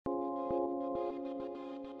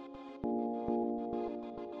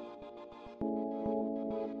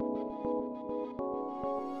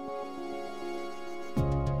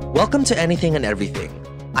Welcome to Anything and Everything.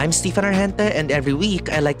 I'm Stephen Argente, and every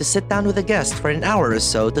week I like to sit down with a guest for an hour or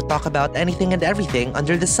so to talk about anything and everything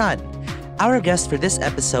under the sun. Our guest for this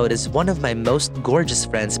episode is one of my most gorgeous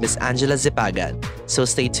friends, Miss Angela Zipagan. So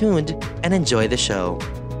stay tuned and enjoy the show.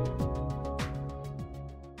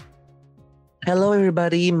 Hello,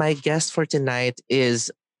 everybody. My guest for tonight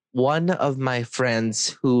is one of my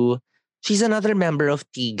friends she's another member of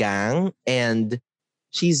T-Gang, and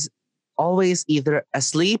she's always either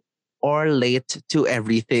asleep or late to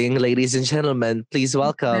everything. Ladies and gentlemen, please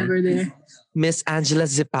welcome Never there. Miss Angela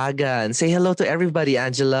Zipagan. Say hello to everybody,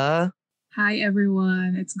 Angela. Hi,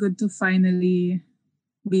 everyone. It's good to finally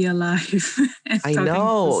be alive. and I talking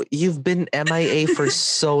know, to- you've been MIA for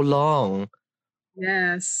so long.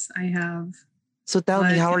 Yes, I have. So tell me,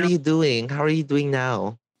 But, how you are know- you doing? How are you doing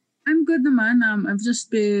now? I'm good naman. I've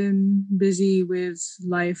just been busy with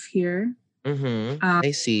life here. Mm-hmm. Um,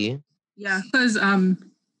 I see. Yeah, because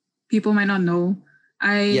people might not know.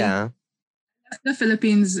 I Yeah. left the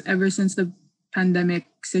Philippines ever since the pandemic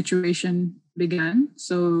situation began.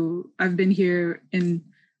 So I've been here in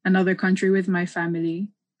another country with my family.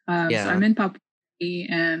 So Yeah. I'm in Papua New Guinea,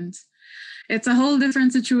 and it's a whole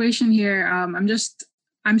different situation here.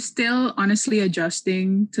 I'm still honestly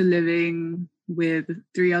adjusting to living with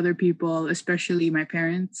three other people, especially my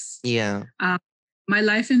parents. Yeah. My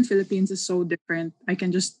life in Philippines is so different. I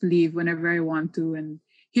can just leave whenever I want to, and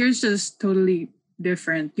here's just totally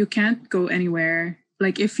different. You can't go anywhere.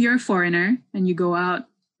 Like if you're a foreigner and you go out,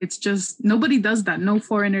 it's just nobody does that. No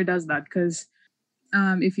foreigner does that because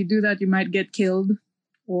if you do that, you might get killed.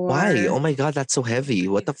 Or Why? Oh my God, that's so heavy.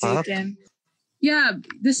 What the fuck? taken. Yeah,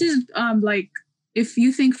 this is like if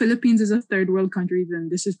you think Philippines is a third world country, then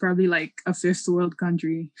this is probably like a fifth world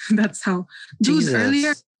country. That's how. Dude, Jesus.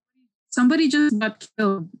 earlier somebody just got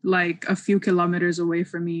killed like a few kilometers away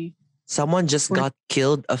from me. Someone just got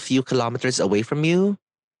killed a few kilometers away from you?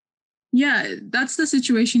 Yeah, that's the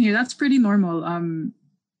situation here. That's pretty normal.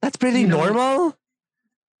 That's pretty You know- normal?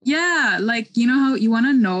 Yeah, like you know how you want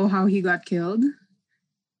to know how he got killed?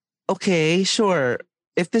 Okay, sure.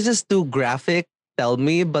 If this is too graphic, tell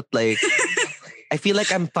me, but like, I feel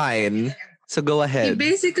like I'm fine. So go He ahead.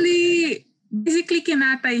 basically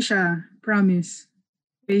kinatay siya, promise.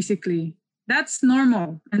 Basically. That's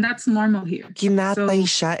normal, and that's normal here. Kinatay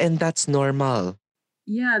So- siya, and that's normal.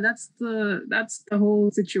 Yeah, that's the whole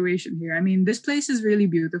situation here. I mean, this place is really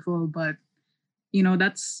beautiful, but you know,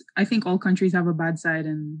 I think all countries have a bad side,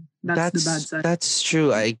 and that's the bad side. That's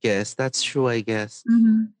true, I guess. That's true, I guess.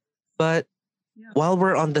 Mhm. But Yeah. while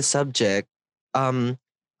we're on the subject,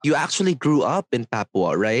 you actually grew up in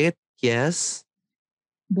Papua, right? Yes.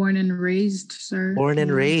 Born and raised, sir. Born and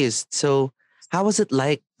Yeah. raised. So how was it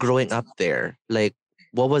like growing up there? Like,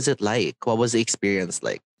 what was it like? What was the experience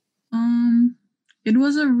like?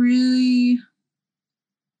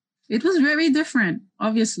 It was very different,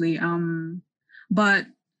 obviously. But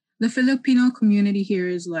the Filipino community here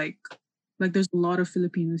is like there's a lot of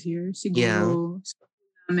Filipinos here. Siguro,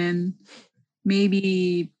 namin,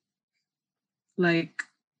 maybe like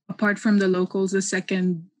apart from the locals, the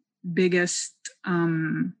second biggest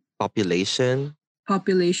Population?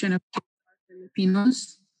 population of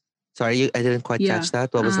Filipinos. Sorry, I didn't quite Yeah, catch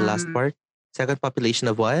that. What was the last part? Second population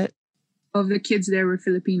of what? Of the kids there were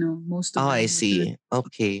Filipino, most of Oh, them. I were see.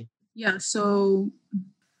 Okay. Yeah, so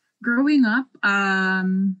growing up,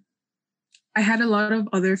 I had a lot of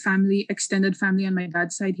other extended family on my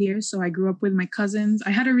dad's side here. So I grew up with my cousins.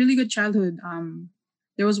 I had a really good childhood.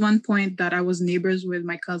 There was one point that I was neighbors with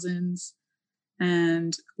my cousins,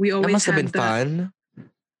 and we always That must have been had that. fun.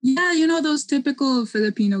 Yeah, you know those typical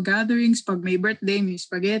Filipino gatherings. Pag may birthday, may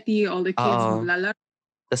spaghetti, all the kids Oo. maglalaro.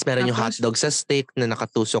 Tapos meron yung Tapos- hotdog sa stick na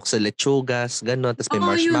nakatusok sa lechugas, gano'n. Tapos may Oo, yun,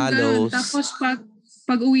 ganun. marshmallows. Tapos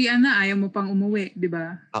pag uwian na, ayaw mo pang umuwi, di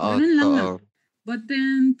ba? Oo, Ganun lang. oo. But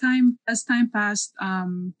then as time passed,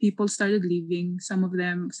 people started leaving. Some of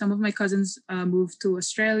my cousins moved to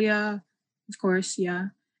Australia, of course, yeah.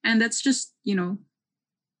 And that's just, you know,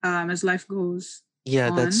 as life goes, Yeah,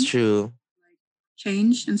 that's on. true.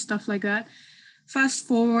 change and stuff like that. Fast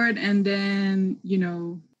forward, and then, you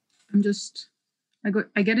know,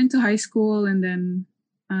 I get into high school, and then,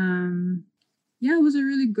 yeah, it was a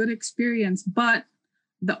really good experience. But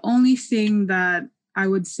the only thing that I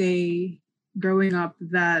would say growing up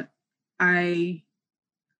that I'm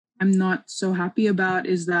not so happy about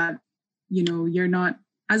is that, you know, you're not,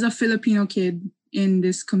 as a Filipino kid in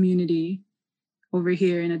this community over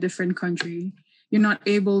here in a different country, you're not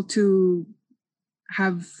able to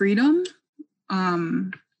have freedom.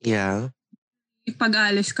 Yeah.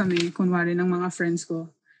 Pag-alis kami, kunwari ng mga friends ko,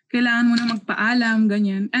 kailangan mo na magpaalam,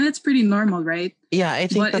 ganyan. And it's pretty normal, right? Yeah, I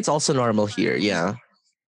think But that's also normal here. Yeah.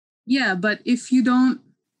 yeah, but if you don't,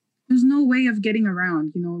 there's no way of getting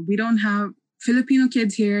around. We don't have Filipino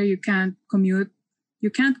kids here. You can't commute. You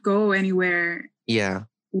can't go anywhere. Yeah.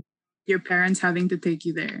 Your parents having to take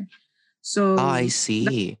you there. Oh, I So that's see.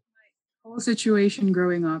 the whole situation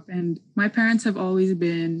growing up. And my parents have always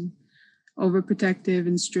been overprotective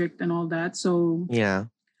and strict and all that. So Yeah.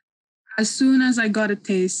 as soon as I got a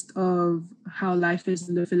taste of how life is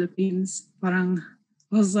in the Philippines, parang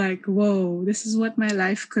I was like, whoa, this is what my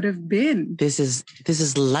life could have been. This is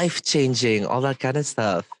life changing, all that kind of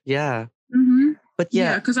stuff. Yeah. Mm-hmm. But Yeah,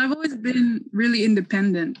 yeah. because I've always been really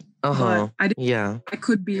independent, Uh-huh. but I didn't Yeah. I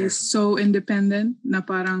could be so independent na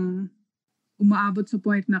parang umaabot sa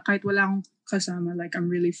point na kahit wala akong kasama, like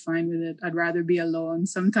I'm really fine with it. I'd rather be alone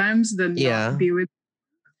sometimes than not Yeah. be with.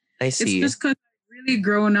 I It's see. just because I've really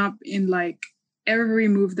grown up in like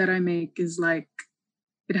every move that I make is like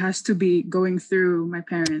it has to be going through my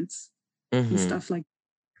parents and Mm-hmm. stuff like.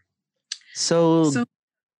 So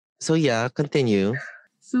So yeah, continue.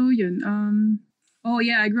 so yun. Oh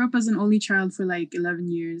yeah, I grew up as an only child for like 11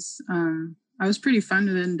 years. I was pretty fun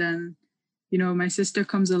with it, and then my sister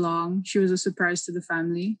comes along. She was a surprise to the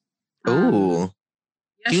family. Oh,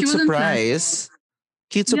 Yeah, she cute wasn't planned. surprise.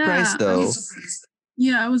 Cute surprise Yeah, though.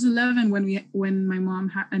 I was 11 when my mom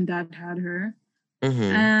and dad had her,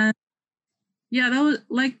 Mm-hmm. and yeah, that was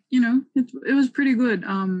like it was pretty good.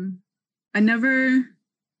 I never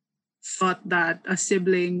thought that a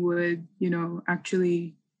sibling would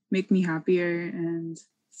actually make me happier, and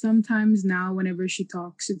sometimes now whenever she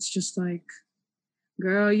talks, it's just like,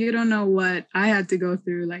 girl, you don't know what I had to go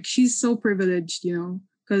through. Like she's so privileged,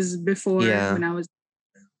 because before Yeah. when I was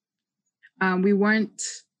we weren't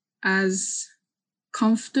as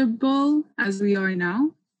comfortable as we are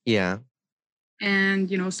now. Yeah. And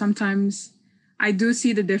sometimes I do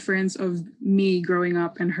see the difference of me growing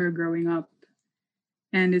up and her growing up,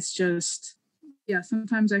 and it's just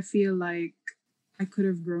sometimes I feel like I could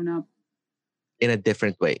have grown up In a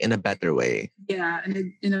different way, in a better way. yeah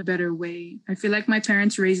in a better way. I feel like my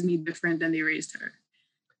parents raised me different than they raised her,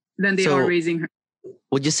 than they are So raising her.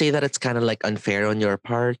 would you say that it's kind of like unfair on your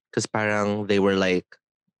part? Because parang they were like,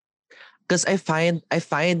 because I find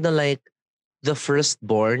the like the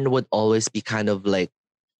firstborn would always be kind of like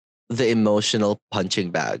the emotional punching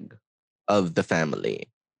bag of the family.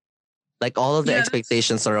 Like all of the Yeah,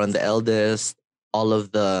 expectations are on the eldest, all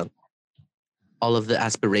of the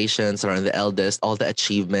aspirations are on the eldest, all the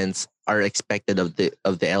achievements are expected of the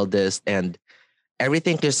eldest, and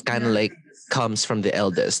everything just kind of like comes from the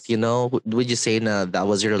eldest. Would you say na that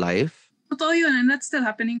was your life? totoo yun, and that's still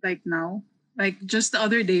happening like now. Like just the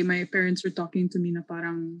other day, my parents were talking to me na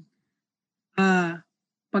parang,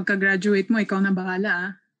 pagka-graduate mo, ikaw na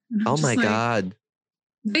bahala. And I'm Oh my just like, god.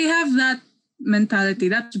 they have that mentality.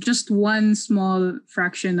 That's just one small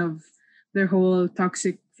fraction of their whole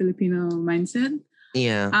toxic Filipino mindset.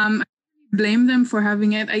 Yeah. I blame them for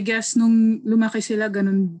having it. I guess nung lumaki sila,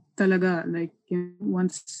 ganun talaga. Like,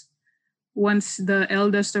 once the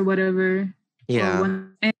eldest or whatever, Yeah. or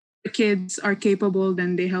when the kids are capable,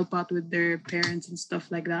 then they help out with their parents and stuff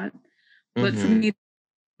like that. But for me,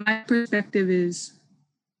 my perspective is,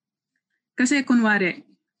 kasi kunwari,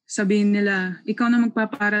 sabihin nila, ikaw na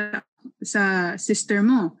magpapara sa sister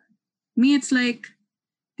mo. Me, it's like,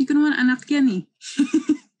 di ko naman anak yan eh.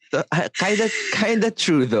 Kind of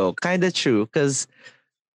true though. Kind of true because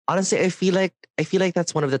honestly, I feel like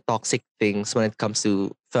that's one of the toxic things when it comes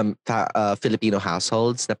to Filipino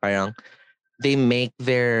households. Na parang they make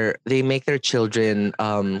their children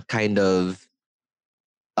kind of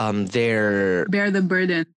their Bear the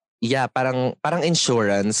burden. yeah, parang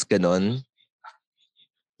insurance ganun.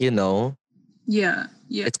 Yeah.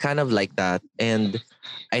 It's kind of like that, and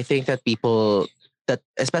I think that people that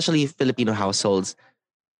especially Filipino households,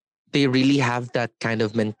 they really have that kind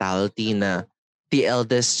of mentality na the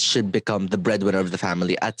eldest should become the breadwinner of the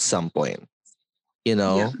family at some point.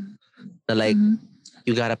 Yeah. Na like Mhm.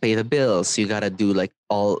 you gotta pay the bills, you gotta do like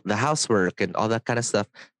all the housework and all that kind of stuff.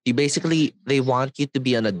 They want you to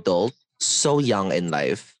be an adult so young in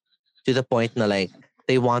life to the point na like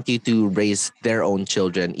they want you to raise their own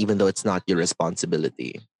children even though it's not your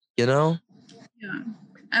responsibility. Yeah.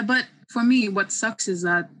 But for me, what sucks is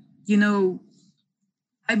that,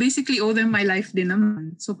 I basically owe them my life din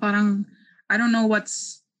naman. So parang, I don't know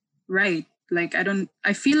what's right. Like,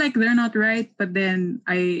 I feel like they're not right, but then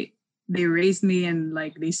they raised me and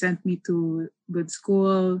like they sent me to good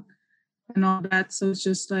school and all that. So it's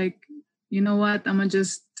just like, you know what? I'm gonna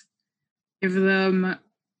just give them,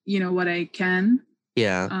 what I can.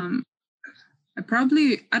 Yeah.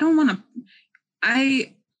 I don't want to,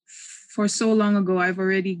 I, for so long ago, I've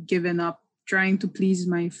already given up trying to please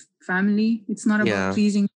my family. It's not about Yeah.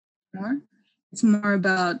 pleasing more. It's more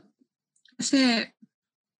about, kasi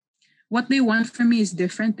what they want from me is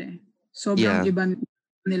different eh. Sobrang Yeah. iba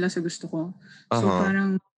nila sa gusto ko. So Uh-huh.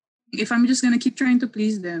 parang, if I'm just gonna keep trying to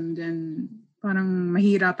please them, then parang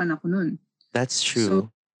mahirapan ako nun. That's So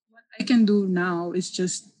true. what I can do now is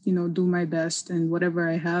just, do my best, and whatever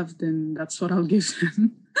I have, then that's what I'll give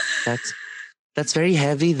them. That's very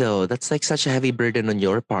heavy though. That's like such a heavy burden on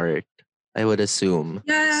your part, I would assume.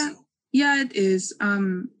 Yeah, it is.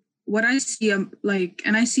 What I see, and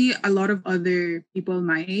I see a lot of other people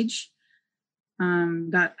my age,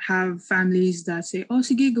 that have families that say, "Oh,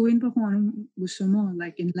 sige, gawin pa kung anong gusto mo,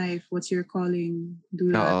 like in life. What's your calling? Do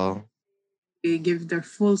that." Oo. They give their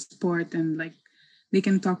full support, and like they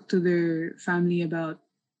can talk to their family about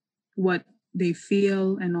what they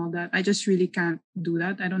feel and all that. I just really can't do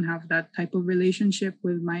that. I don't have that type of relationship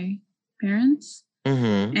with my parents.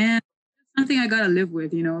 Mm-hmm. And it's something I gotta live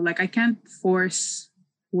with, like I can't force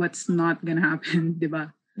what's not gonna happen,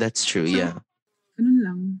 diba? That's true, So, yeah.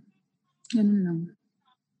 Ganun lang.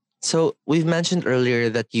 So you've mentioned earlier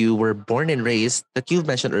that you were born and raised in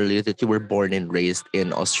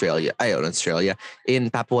Australia. In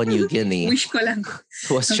Papua New Guinea. Wish ko lang.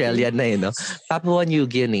 Australia na eh, no? Papua New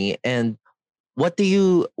Guinea. And what do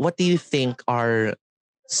you think are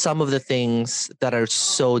some of the things that are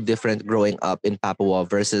so different growing up in Papua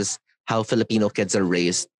versus how Filipino kids are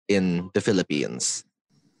raised in the Philippines?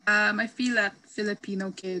 I feel that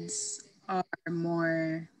Filipino kids are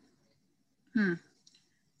more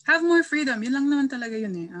have more freedom. Yun lang naman talaga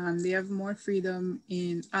yun eh. They have more freedom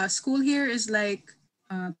in school here is like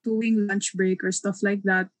doing lunch break or stuff like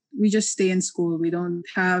that. We just stay in school. We don't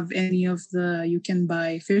have any of the you can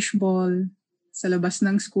buy fishball sa labas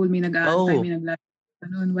ng school. May nag-aantay, may naglalaro.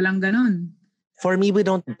 Ganun. Walang ganun. For me, we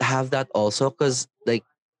don't have that also because like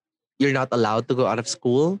you're not allowed to go out of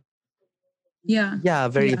school. Yeah. Yeah,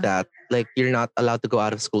 that. Like you're not allowed to go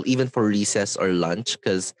out of school even for recess or lunch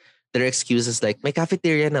because their excuse is like, may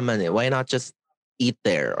cafeteria naman eh. Why not just eat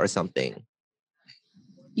there or something?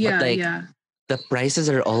 Yeah, but like yeah. the prices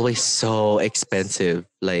are always so expensive.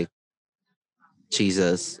 Like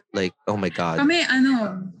Jesus, like oh my God.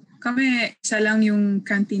 Kami isa lang yung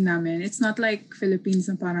canteen namin. It's not like Philippines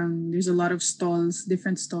na parang there's a lot of stalls,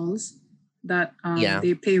 different stalls that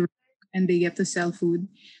they pay and they get to sell food.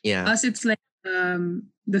 Yeah. Us, it's like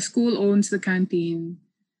the school owns the canteen,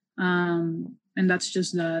 and that's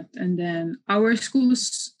just that. And then our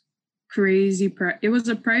school's crazy. It was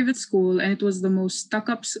a private school, and it was the most stuck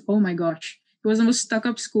up. Oh my gosh, it was the most stuck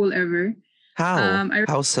up school ever. How?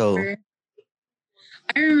 How so?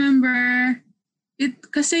 I remember it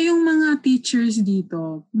kasi yung mga teachers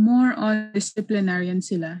dito, more on disciplinarian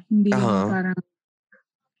sila. Hindi yung parang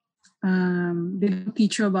they don't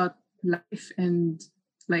teach you about life and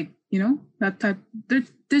like, that type. The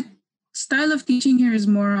style of teaching here is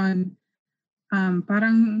more on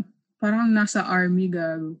parang nasa army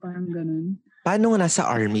gago, parang ganun. Paano nasa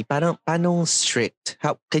army? Paano strict?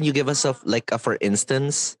 How can you give us a for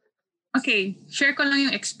instance? Okay, share ko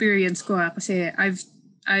lang yung experience ko kasi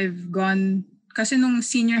I've gone kasi nung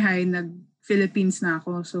senior high nag-Philippines na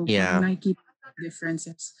ako, so parang nakikita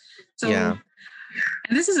differences. So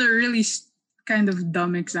and this is a really kind of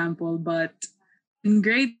dumb example, but in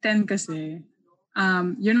grade 10 kasi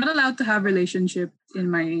you're not allowed to have relationship in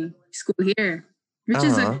my school here, which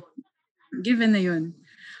is a given na yun.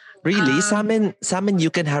 Really? Sa amin,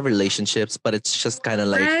 you can have relationships, but it's just kind of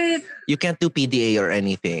like you can't do PDA or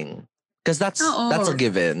anything. Because that's a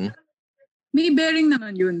given. May bearing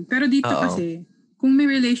naman yun. Pero dito kasi, kung may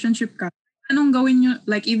relationship ka, anong gawin nyo,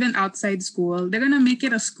 like even outside school, they're gonna make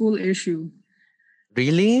it a school issue.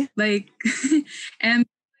 Really? Like, and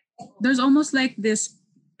there's almost like this,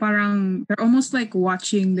 parang, they're almost like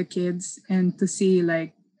watching the kids and to see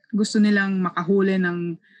like, gusto nilang makahuli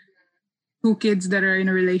ng two kids that are in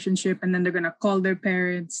a relationship and then they're gonna call their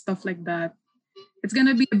parents, stuff like that. It's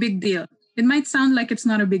gonna be a big deal. It might sound like it's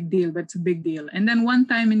not a big deal, but it's a big deal. And then one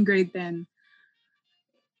time in grade 10,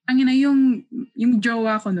 yung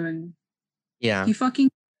jowa ko nun, he fucking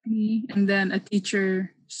me, and then a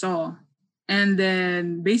teacher saw. And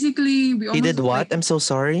then basically we almost... He did what? I'm so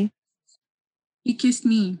sorry. He kissed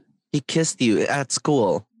me. He kissed you at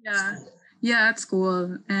school? Yeah, at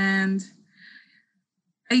school. And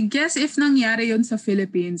I guess if nangyari yun sa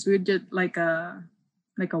Philippines, we'd get like a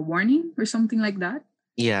warning or something like that.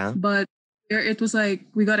 Yeah. But it was like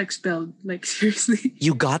we got expelled. Like seriously.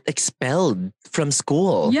 You got expelled from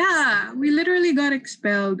school? Yeah, we literally got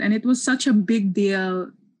expelled, and it was such a big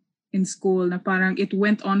deal. in school na parang it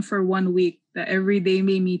went on for 1 week. The every day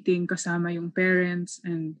may meeting kasama yung parents,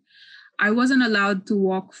 and I wasn't allowed to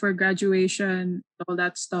walk for graduation, all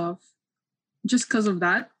that stuff, just because of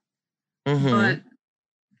that. Mm-hmm. But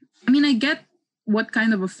I mean, I get what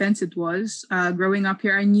kind of offense it was. Growing up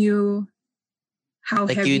here, I knew how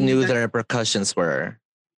Like heavy you knew that. the repercussions were.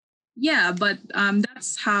 Yeah, but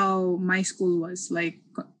that's how my school was. Like,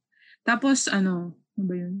 tapos ano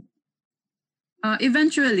ba yun?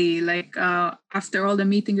 Eventually, like after all the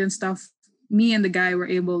meetings and stuff, me and the guy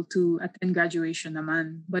were able to attend graduation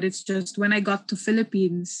naman. But it's just when I got to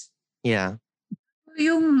Philippines, Yeah.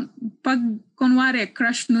 yung pag kunwari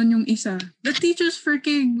crush nun yung isa, the teachers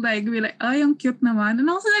freaking like be like, "Ay, ang cute naman," and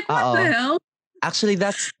I was like, "What the hell?" Actually,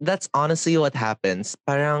 that's honestly what happens.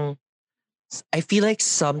 Parang I feel like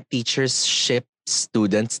some teachers ship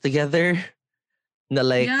students together. Na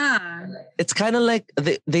like, Yeah. it's kind of like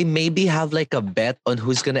they maybe have like a bet on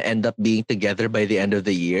who's gonna end up being together by the end of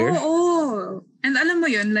the year. Oo. And alam mo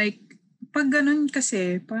yun, like, pag ganun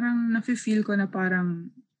kasi, parang nafe-feel ko na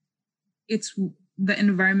parang it's the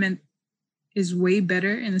environment is way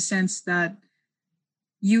better in the sense that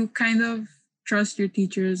you kind of trust your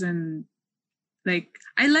teachers, and like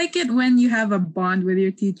I like it when you have a bond with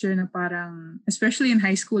your teacher na parang, especially in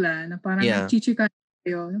high school na parang Yeah. nag-chichika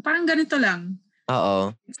kayo, na parang ganito lang.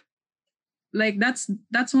 Like that's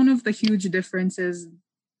one of the huge differences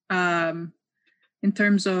in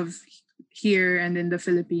terms of here and in the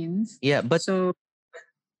Philippines. Yeah, but so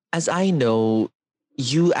as I know,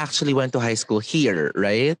 you actually went to high school here,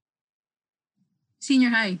 right? Senior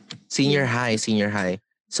high. Senior high.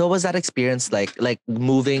 So what was that experience like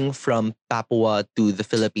moving from Papua to the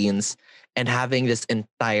Philippines and having this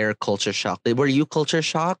entire culture shock? Were you culture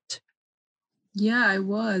shocked? Yeah, I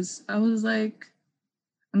was. I was like,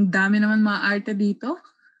 ang dami naman mga arte dito.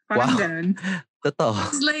 Parang ganun. Totoo.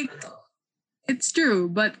 It's like, it's true.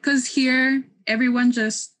 But because here, everyone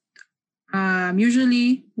just,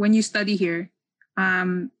 usually when you study here,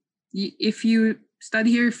 if you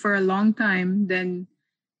study here for a long time, then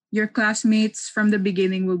your classmates from the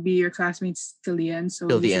beginning will be your classmates till the end. So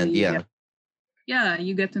till the end, yeah.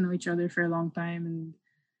 You get to know each other for a long time, and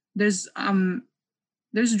there's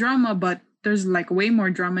drama, but there's like way more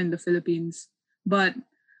drama in the Philippines. But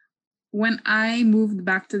when I moved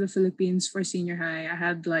back to the Philippines for senior high, I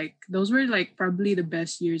had like, those were like probably the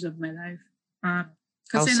best years of my life.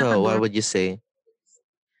 How so? Why would you say?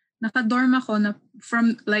 Naka-dorm ako na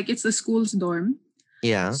from, like, it's the school's dorm.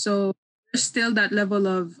 Yeah. So there's still that level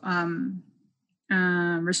of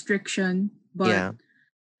restriction, but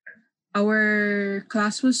our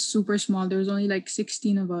class was super small. There was only like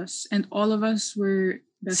 16 of us, and all of us were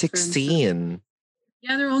best 16? friends.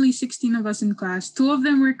 Yeah, there were only 16 of us in class. 2 of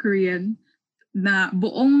them were Korean. Na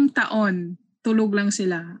buong taon, tulog lang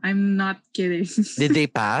sila. I'm not kidding. Did they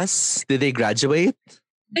pass? Did they graduate?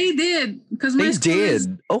 They did. Because my school is,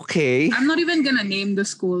 okay. I'm not even gonna name the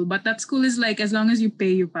school, but that school is like, as long as you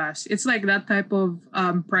pay, you pass. It's like that type of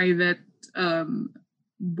private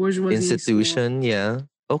bourgeoisie institution, school. Yeah.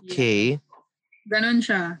 Okay. Yeah. Ganon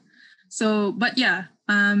siya. So, but yeah,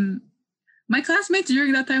 my classmates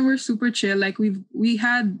during that time were super chill. Like we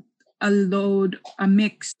had a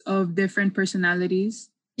mix of different personalities.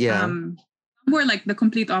 Yeah. More like the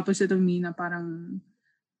complete opposite of me, na parang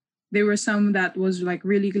there were some that was like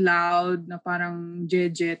really loud, na parang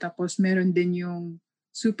jeje, tapos meron din yung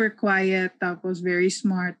super quiet, tapos very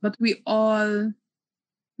smart. But we all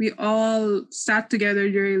sat together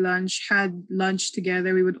during lunch, had lunch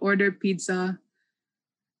together. We would order pizza.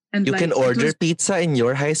 And you can order pizza in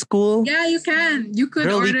your high school? Yeah, you can. You could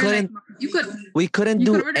order. We couldn't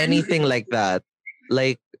do anything like that.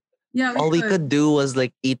 Like, all we could do was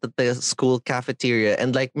like eat at the school cafeteria,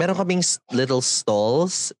 and like meron kaming little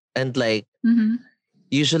stalls, and like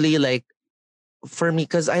usually like for me,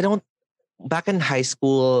 because back in high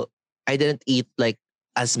school I didn't eat like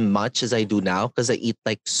as much as I do now, because I eat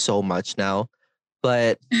like so much now.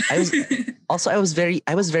 But I was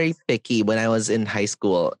very picky when I was in high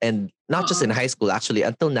school, and not just in high school, actually.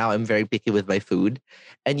 Until now, I'm very picky with my food.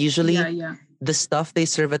 And usually the stuff they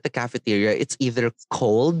serve at the cafeteria, it's either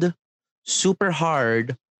cold, super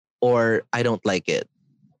hard, or I don't like it.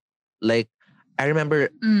 Like, I remember...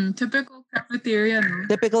 typical cafeteria, no?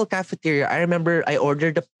 Typical cafeteria. I remember I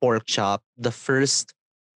ordered a pork chop the first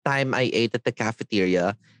time I ate at the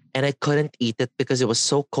cafeteria, and I couldn't eat it because it was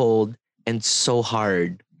so cold and so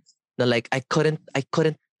hard. Na like I couldn't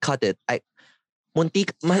cut it.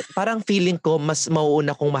 Parang feeling ko mas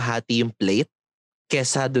mauuna kong mahati yung plate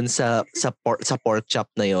kesa dun sa pork chop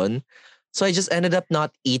na yon. So I just ended up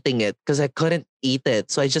not eating it because I couldn't eat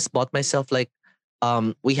it. So I just bought myself like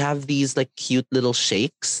we have these like cute little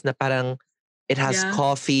shakes na parang it has Yeah.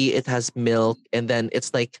 coffee, it has milk, and then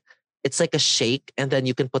it's like a shake, and then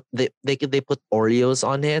you can put they put Oreos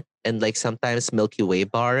on it and like sometimes Milky Way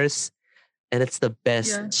bars, and it's the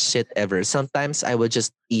best Yeah. shit ever. Sometimes I would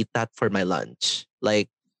just eat that for my lunch. Like,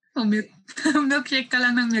 Oh, milkshake ka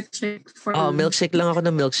lang ng milkshake for oh, lunch. milkshake lang ako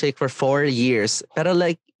ng milkshake for 4 years. Pero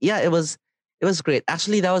like, yeah, it was great.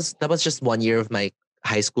 Actually, that was just 1 year of my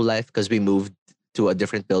high school life because we moved to a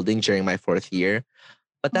different building during my 4th year.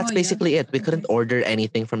 But Oh, that's yeah. basically it. We couldn't order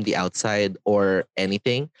anything from the outside or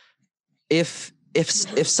anything. If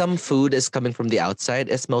some food is coming from the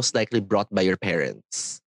outside, it's most likely brought by your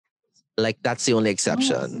parents. Like that's the only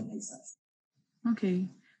exception.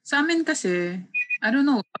 Okay. Sa amin kasi, I don't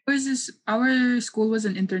know. Our school was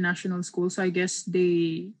an international school, so I guess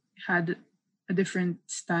they had a different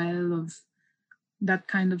style of that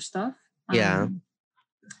kind of stuff. Yeah.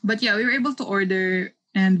 But yeah, we were able to order,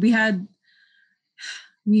 and we had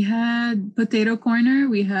potato corner,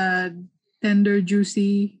 we had tender,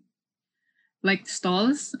 juicy like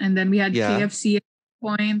stalls, and then we had Yeah. KFC at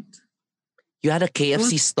one point. You had a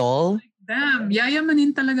KFC stall? Damn,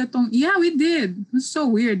 yayamanin talaga tong. Yeah, we did. It was so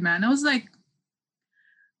weird, man. I was like,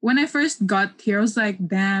 when I first got here, I was like,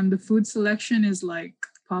 damn, the food selection is like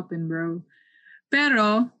popping, bro.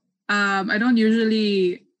 Pero, I don't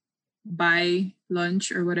usually buy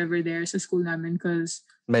lunch or whatever there sa school namin because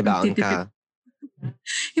May baon ka.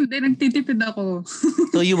 hindi, nagtitipid ako.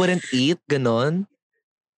 So you wouldn't eat? Ganon?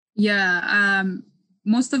 Yeah,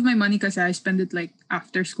 most of my money kasi I spend it like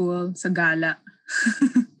after school sa gala.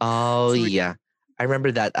 Oh, So, yeah. I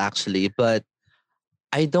remember that actually. But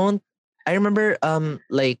I remember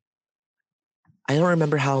like I don't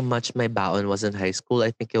remember how much my baon was in high school.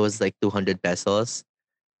 I think it was like 200 pesos.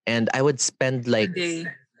 And I would spend a like day.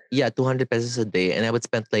 200 pesos a day, and I would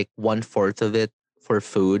spend like 1/4 of it for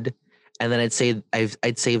food, and then I'd save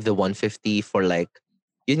the 150 for like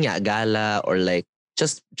yun nga gala, or like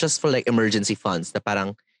just for like emergency funds. Na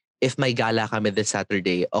parang if may gala kami this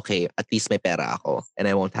Saturday, okay, at least may pera ako, and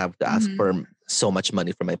I won't have to ask Mhm. for so much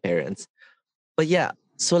money from my parents. But yeah,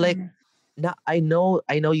 so like now I know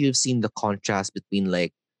you've seen the contrast between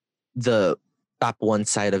like the Papuan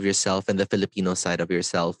side of yourself and the Filipino side of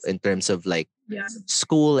yourself in terms of like Yeah.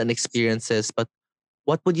 school and experiences. But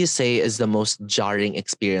what would you say is the most jarring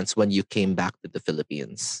experience when you came back to the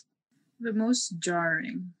Philippines? The most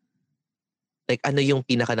jarring. Like ano yung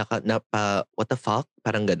pinaka what the fuck?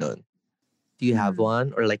 Parang ganon. Do you have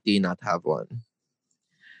one, or like do you not have one?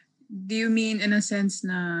 Do you mean in a sense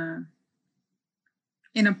na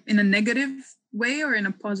in a negative way or in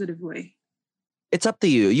a positive way? It's up to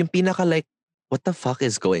you. Yung pinaka like, what the fuck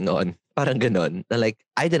is going on? Parang ganon. Na like,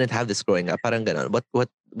 I didn't have this growing up. Parang ganon.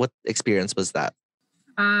 What experience was that?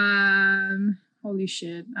 Holy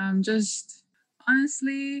shit. Just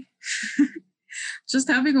honestly, just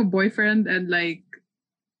having a boyfriend and like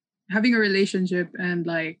having a relationship and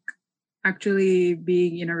like actually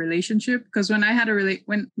being in a relationship. Because when I had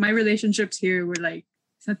when my relationships here were like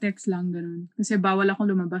sa text lang ganun. Kasi bawal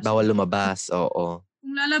akong lumabas. Bawal lumabas, oo.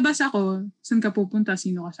 Kung lalabas ako, saan ka pupunta?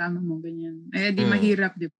 Sino kasama mo? Ganyan. Eh, di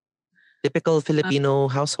mahirap, di ba? Typical Filipino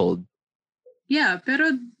household. Yeah,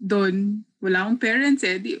 pero doon, wala akong parents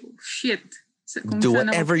eh. Di, shit. Kung Do saan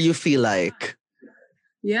whatever you feel like.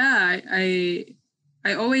 Yeah,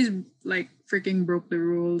 I always like freaking broke the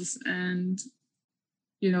rules, and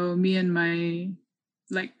me and my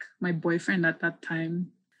boyfriend at that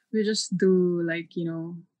time, we just do like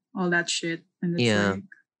all that shit, and it's like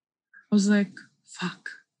I was like,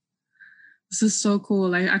 fuck, this is so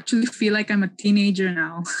cool. I actually feel like I'm a teenager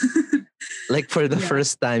now. Like for the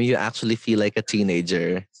first time, you actually feel like a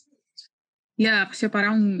teenager. Yeah, kasi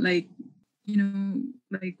parang like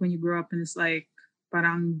like when you grow up and it's like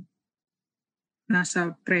parang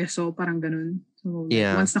nasa preso, parang ganun. So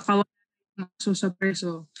like, once nakawala sa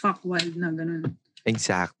preso, fuck, wild na ganun.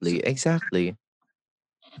 Exactly.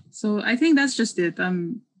 So I think that's just it.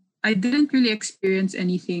 I didn't really experience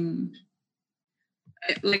anything.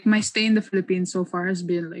 Like my stay in the Philippines so far has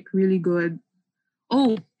been like really good.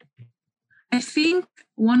 Oh, I think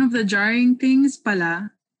one of the jarring things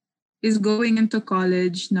pala is going into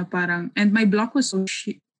college na parang, and my block was so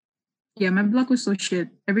shit. Yeah, my block was so shit.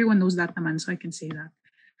 Everyone knows that naman, so I can say that.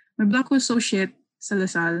 My block was so shit sa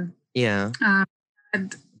Lasal. Yeah.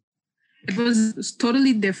 And it was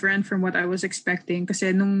totally different from what I was expecting.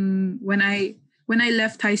 Kasi when I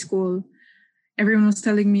left high school, everyone was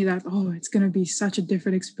telling me that, oh, it's going to be such a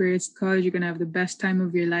different experience at college. You're going to have the best time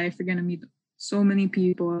of your life. You're going to meet so many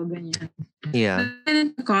people. Ganyan. Yeah. I went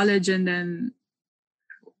into college, and then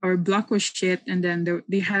our block was shit. And then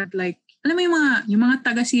they had like alam mo yung mga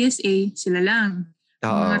taga CSA, sila lang.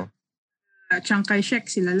 Yung mga Oo. Chiang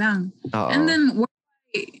Kai-shek, sila lang. And Oo. then,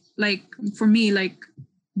 like, for me, like,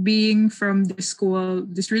 being from this school,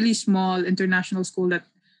 this really small international school that,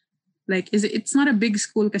 like, it's not a big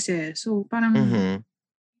school kasi. So, parang, Mhm.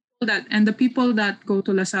 and the people that go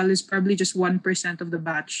to LaSalle is probably just 1% of the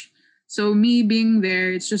batch. So, me being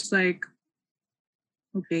there, it's just like,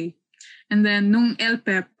 okay. And then, nung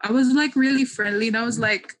LPEP, I was, like, really friendly. That was,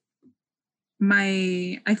 like,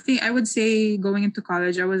 I think I would say going into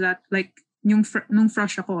college, I was at, like, nung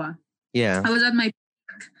fresh ako Yeah. I was at my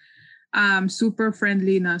super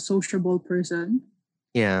friendly na sociable person.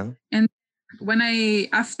 Yeah. And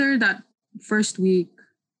after that first week,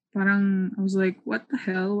 parang I was like, what the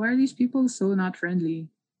hell? Why are these people so not friendly?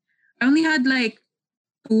 I only had like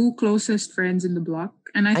 2 closest friends in the block,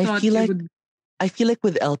 and I thought feel it like would. I feel like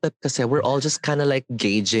with LPEP kasi we're all just kind of like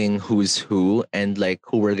gauging who's who and like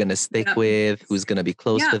who we're gonna stick Yeah. with, who's gonna be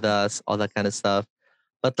close Yeah. with us, all that kind of stuff.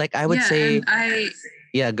 But like I would say,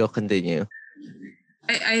 and go continue.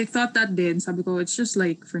 I thought that din. Sabi ko, it's just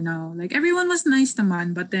like for now. Like everyone was nice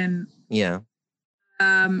naman, but then Yeah.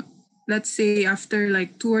 let's say after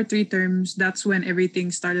like 2 or 3 terms, that's when everything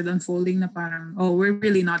started unfolding na parang, oh, we're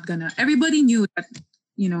really not gonna. Everybody knew that,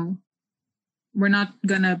 we're not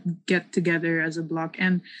gonna get together as a block.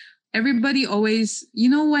 And everybody always,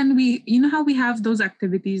 how we have those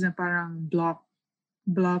activities na parang block.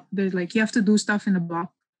 There's like, you have to do stuff in a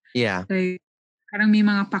block. Yeah. Like, parang may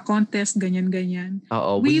mga pa-contest, ganyan.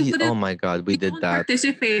 Oh my God, we did that.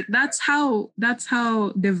 Participate. That's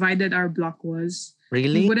how divided our block was.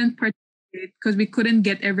 Really? We wouldn't participate because we couldn't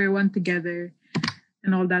get everyone together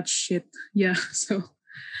and all that shit. Yeah, so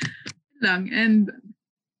lang. And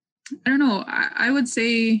I don't know, I would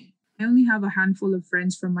say I only have a handful of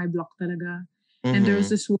friends from my block talaga. Mm-hmm. And there was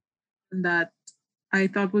this one that I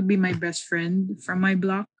thought would be my best friend from my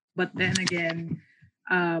block. But then again,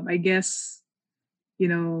 I guess,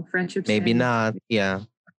 friendships maybe end. not. Yeah.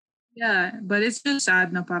 Yeah, but it's just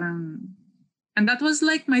sad na parang, and that was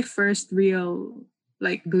like my first real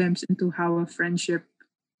like glimpse into how a friendship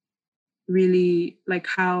really, like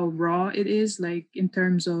how raw it is, like in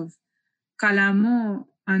terms of kala mo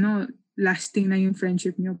lasting na yung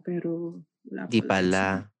friendship nyo pero wala Di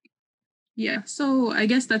pala. Yeah, so I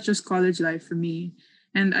guess that's just college life for me.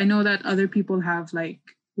 And I know that other people have like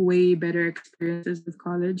way better experiences with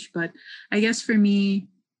college, but I guess for me,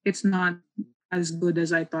 it's not as good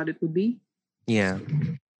as I thought it would be. Yeah.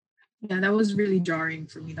 Yeah, that was really jarring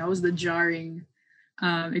for me. That was the jarring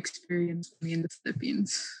experience for me in the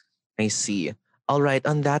Philippines. I see. All right.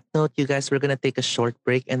 On that note, you guys, we're going to take a short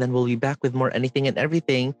break and then we'll be back with more Anything and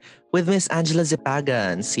Everything with Miss Angela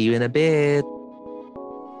Zipagan. See you in a bit.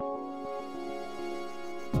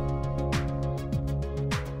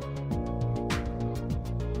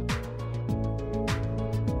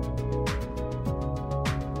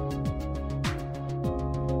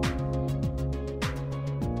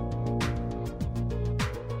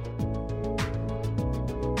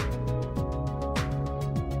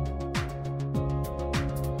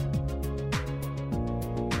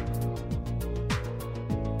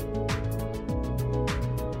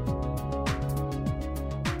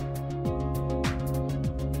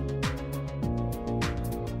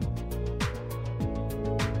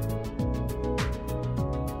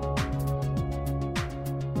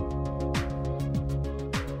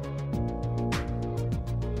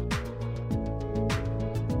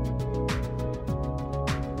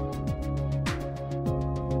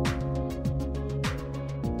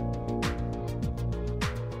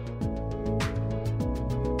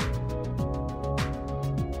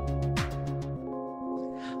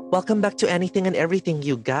 Welcome back to Anything and Everything,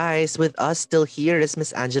 you guys. With us still here is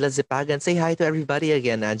Miss Angela Zipagan. Say hi to everybody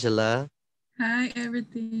again, Angela. Hi,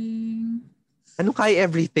 everything. Ano hi,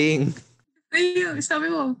 everything? Ay,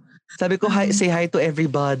 sabi mo. Sabi ko, say hi to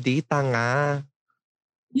everybody. Tanga.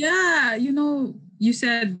 Yeah, you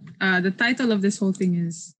said the title of this whole thing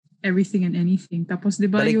is Everything and Anything. Tapos,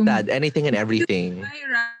 di ba Baliktad, Anything and Everything. Hi,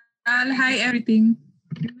 Ral. Hi, everything.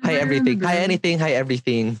 Hi, everything. Hi, anything. Hi,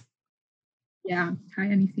 everything. Yeah, hi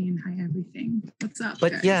anything and hi everything. What's up,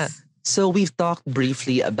 But guys? yeah, so we've talked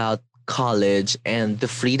briefly about college and the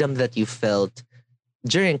freedom that you felt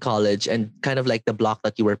during college and kind of like the block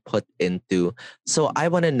that you were put into. So I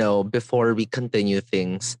want to know, before we continue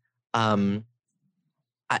things, do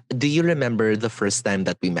you remember the first time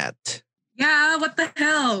that we met? Yeah, what the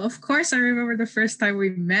hell? Of course I remember the first time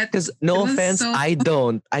we met. Because no offense, I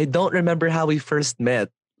don't remember how we first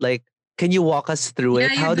met. Like, can you walk us through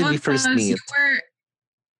it? How did we first meet?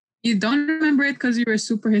 You don't remember it because you were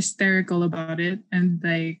super hysterical about it. And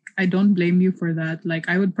like, I don't blame you for that. Like,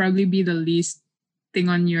 I would probably be the least thing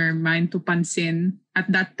on your mind to pansin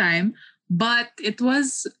at that time. But it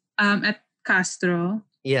was at Castro.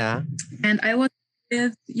 Yeah. And I was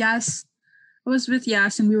with Yas. I was with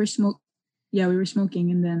Yas and we were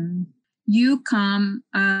smoking. And then you come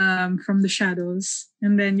from the shadows.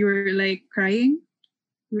 And then you were like crying.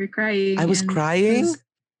 You were I crying. was And crying?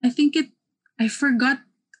 I think I forgot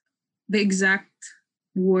the exact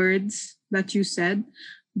words that you said,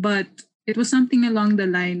 but it was something along the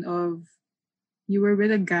line of you were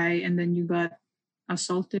with a guy and then you got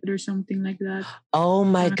assaulted or something like that. Oh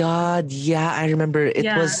my God. Yeah, I remember.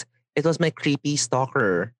 Yeah. It was my creepy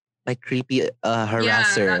stalker, my creepy Yeah,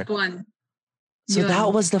 harasser. that one. So that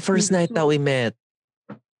Yun. was the first night that we met.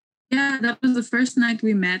 Yeah, that was the first night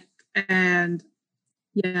we met. And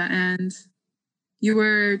yeah, and you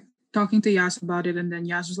were talking to Yas about it, and then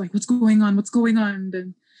Yas was like, "What's going on? What's going on?" And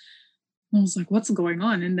then I was like, "What's going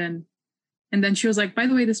on?" And then she was like, "By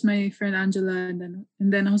the way, this is my friend Angela." And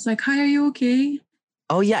then I was like, "Hi, are you okay?"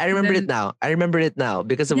 Oh yeah, I And remember it then now. I remember it now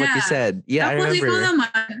because of what you yeah. said. Yeah, I Tapos ikaw remember.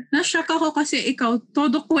 naman, na-shock ako kasi ikaw,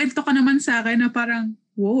 todo kwento ka naman sa akin na parang,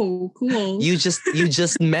 whoa, cool. You just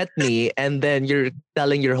met me and then you're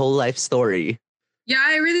telling your whole life story. Yeah,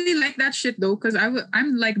 I really like that shit though, because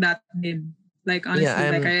I'm like that kid. Like Yeah,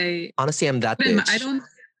 honestly, like I'm that I bitch. don't.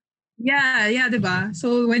 Yeah, diba?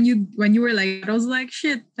 So when you were like, I was like,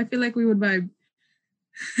 shit. I feel like we would vibe.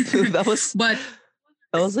 that was But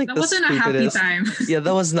that was like that the wasn't a happy stupidest. time. Yeah,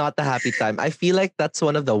 that was not the happy time. I feel like that's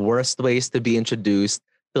one of the worst ways to be introduced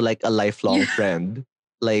to like a lifelong Yeah. friend.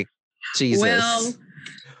 Like Jesus. Well,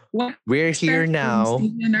 what We're here expect from now.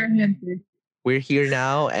 Steven Argente? We're here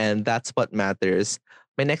now, and that's what matters.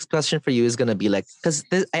 My next question for you is gonna be like, because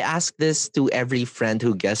I ask this to every friend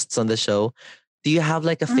who guests on the show. Do you have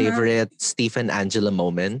like a favorite Stephen Angela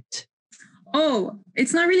moment? Oh,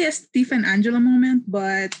 it's not really a Stephen Angela moment,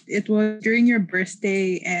 but it was during your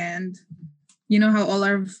birthday, and you know how all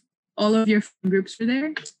of your friend groups were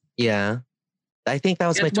there. Yeah, I think that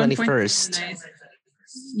was my At one point, 21st.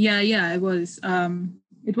 yeah, it was.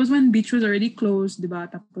 It was when beach was already closed, diba?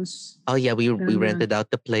 Tapos, Oh yeah, we rented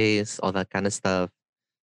out the place, all that kind of stuff.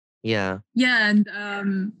 Yeah. Yeah, and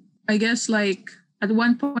I guess like at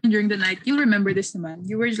one point during the night, you'll remember this naman.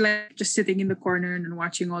 You were like just sitting in the corner and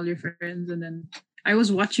watching all your friends, and then I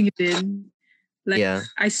was watching it in. Like Yeah.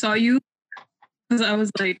 I saw you, because I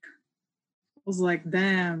was like,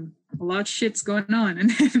 damn, a lot of shit's going on.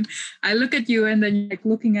 And then I look at you, and then you're like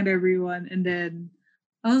looking at everyone, and then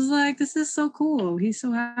I was like, this is so cool. He's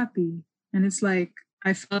so happy, and it's like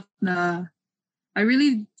I felt I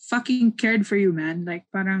really fucking cared for you, man. Like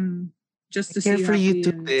parang just to see care you for you happy.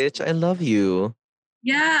 too, bitch. I love you.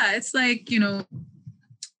 Yeah, it's like, it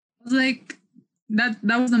was like that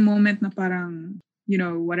was the moment na parang,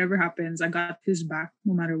 whatever happens, I got his back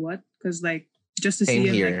no matter what. Because like just to Same see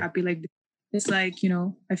him like here. happy like this, it's like,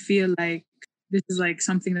 I feel like this is like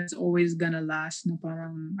something that's always gonna last. Na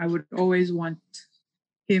parang I would always want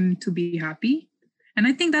him to be happy. And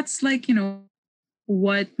I think that's like,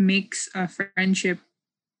 what makes a friendship.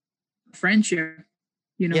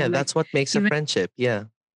 Yeah, Like that's what makes a even friendship. Yeah.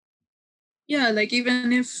 yeah, like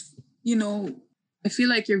even if I feel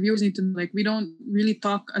like your viewers need to know, like we don't really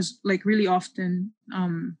talk as like really often,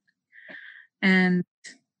 and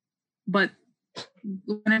but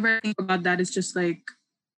whenever I think about that, it's just like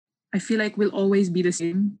I feel like we'll always be the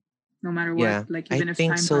same no matter what, Yeah. like I even if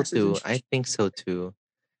think time so passes and too. I think so too.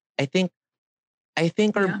 I think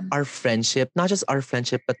yeah, our friendship, not just our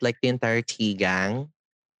friendship, but like the entire T gang,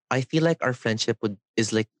 I feel like our friendship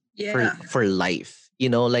is like yeah, for life.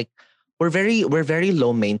 Like we're very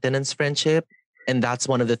low maintenance friendship, and that's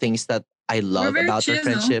one of the things that I we're love very about our chill, no?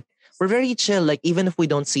 friendship. We're very chill. Like even if we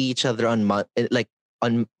don't see each other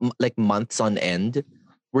like months on end,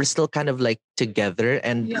 we're still kind of like together,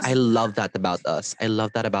 and Yeah, I love that about us. I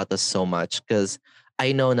love that about us so much because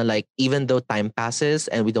I know that like even though time passes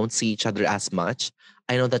and we don't see each other as much,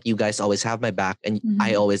 I know that you guys always have my back, and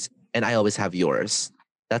I Mhm. always have yours.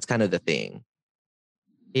 That's kind of the thing.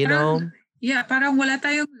 You Parang know? yeah, parang wala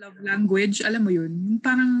tayong love language, alam mo yun? Yung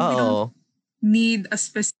parang we don't Oh, need a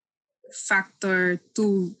specific factor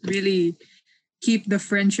to really keep the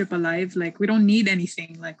friendship alive. Like we don't need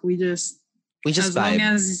anything. Like we just we just as long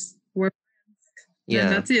vibe. as we're then Yeah,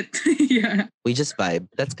 that's it. Yeah. we just vibe.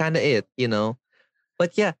 That's kind of it.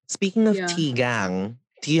 But yeah, speaking of Yeah. T gang,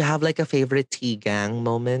 do you have like a favorite T gang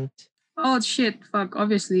moment? Oh shit, fuck.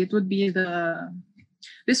 Obviously it would be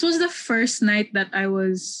this was the first night that I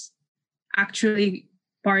was actually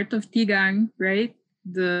part of Tigang, right?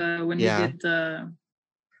 The when we Yeah. did the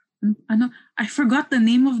ano, I forgot the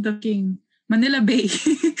name of the king. Manila Bay.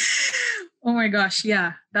 Oh my gosh,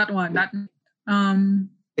 yeah, that one.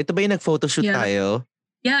 Ito ba yung nag-photoshoot Yeah, tayo?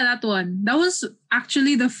 yeah, that one. That was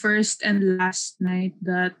actually the first and last night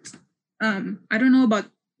that I don't know about,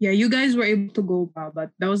 yeah, you guys were able to go pa,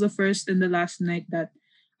 but that was the first and the last night that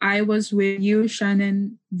I was with you,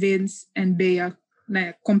 Shannon, Vince, and Bea,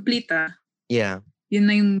 like completa. Yeah. Yun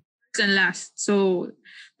na yung first and last. So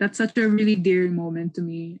that's such a really dear moment to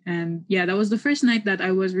me. And yeah, that was the first night that I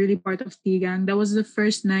was really part of T-Gang. That was the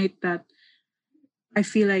first night that I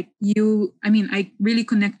feel like I really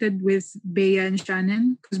connected with Bea and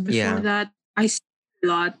Shannon, because before Yeah. that, I see a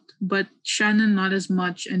lot, but Shannon not as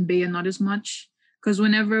much and Bea not as much. Because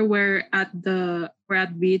whenever we're at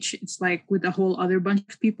beach, it's like with a whole other bunch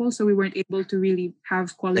of people, so we weren't able to really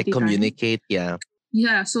have Like quality time. communicate, yeah.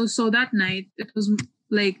 Yeah, so that night it was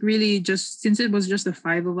like really just, since it was just the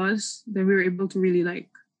five of us, then we were able to really like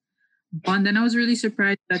bond. And I was really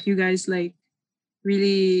surprised that you guys like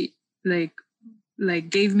really like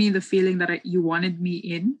gave me the feeling that you wanted me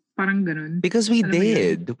in. Parang ganun. Because we Alam mo yun?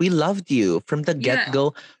 did. We loved you from the Yeah.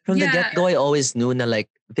 get-go. From the Yeah. get-go, I always knew na like,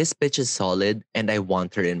 this bitch is solid and I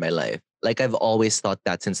want her in my life. Like I've always thought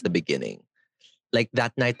that since the beginning. Like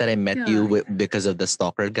that night that I met you because of the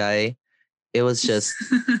stalker guy, it was just,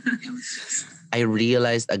 I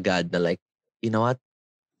realized agad na like, you know what?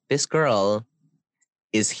 This girl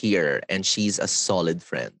is here and she's a solid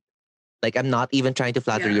friend. Like I'm not even trying to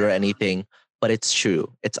flatter you or anything, but it's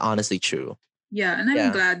true. It's honestly true. Yeah, and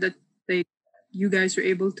I'm glad that you guys were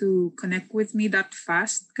able to connect with me that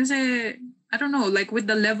fast. Because I don't know, like with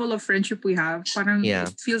the level of friendship we have, parang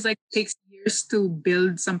it feels like it takes years to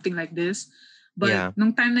build something like this. But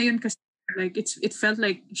nung time na yun, kasi like it felt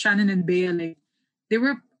like Shannon and Bea, like they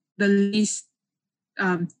were the least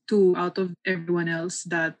two out of everyone else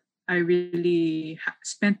that I really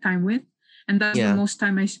spent time with, and that's the most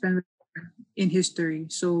time I spent with them in history.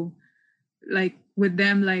 So like with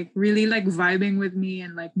them like really like vibing with me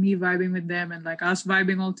and like me vibing with them and like us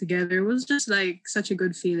vibing all together, it was just like such a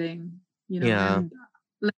good feeling, you know. And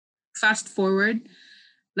like fast forward,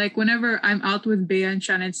 like whenever I'm out with Bea and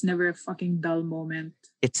Shannon, it's never a fucking dull moment.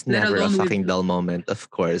 It's never a fucking dull moment, of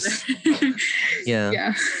course.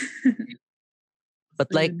 Yeah. But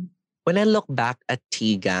like when I look back at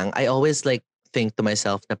T-Gang, I always like think to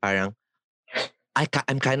myself na parang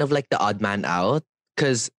I'm kind of like the odd man out,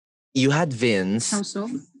 because you had Vince, how so?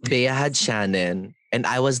 Bea had Shannon, and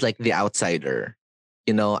I was like the outsider.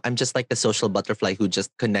 You know, I'm just like the social butterfly who just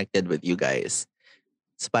connected with you guys.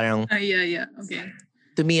 So parang yeah, okay.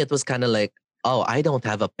 To me, it was kind of like, oh, I don't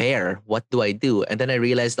have a pair. What do I do? And then I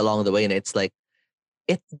realized along the way, and it's like,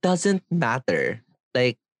 it doesn't matter.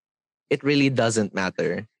 Like, it really doesn't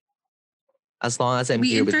matter. As long as I'm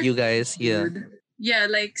here with you guys, Yeah,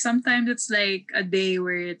 like sometimes it's like a day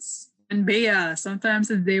where it's and Bea.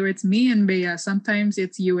 Sometimes it's a day where it's me and Bea. Sometimes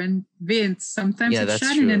it's you and Vince. Sometimes it's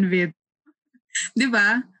Shannon and Vince.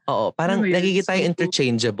 Diba? Oo, parang nagiging tayo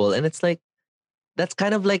interchangeable. And it's like, that's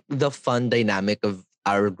kind of like the fun dynamic of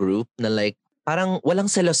our group na like, parang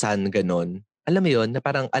walang selosan ganon. Alam mo yun? Na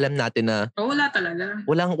parang alam natin na wala talaga.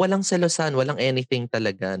 Walang selosan, walang anything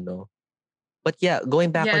talaga, no? But yeah,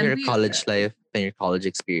 going back on your college life and your college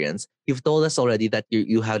experience, you've told us already that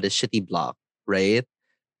you had a shitty block, right?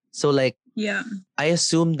 So like, yeah, I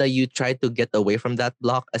assume that you tried to get away from that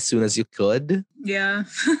block as soon as you could. Yeah.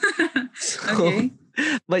 Okay.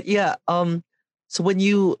 But yeah, so when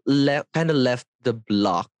you kind of left the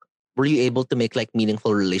block, were you able to make like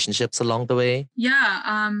meaningful relationships along the way? Yeah.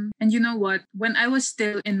 And you know what? When I was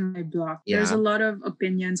still in my block, there's a lot of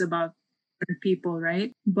opinions about people,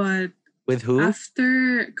 right? But with who?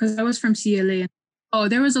 After, because I was from CLA. Oh,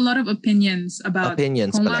 there was a lot of opinions about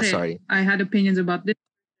sorry. I had opinions about this.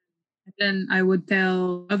 And then I would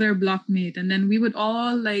tell other blockmate, and then we would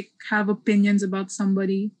all like have opinions about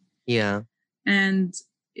somebody. Yeah. And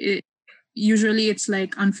usually it's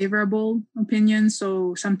like unfavorable opinions.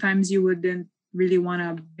 So sometimes you wouldn't really want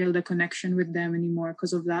to build a connection with them anymore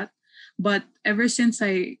because of that. But ever since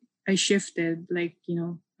I shifted, like, you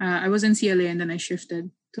know, I was in CLA and then I shifted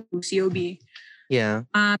to COB. Yeah.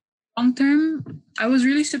 Long term, I was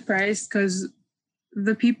really surprised because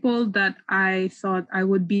the people that I thought I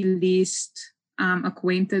would be least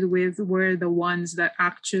acquainted with were the ones that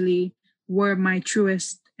actually were my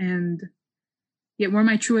truest were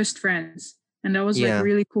my truest friends. And that was like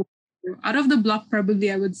really cool. Out of the block, probably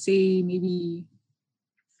I would say maybe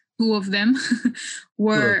two of them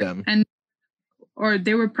were or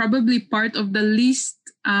they were probably part of the least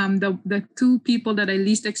the two people that I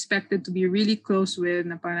least expected to be really close with,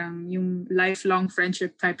 na parang yung lifelong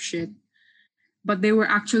friendship type shit. but they were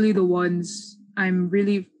actually the ones I'm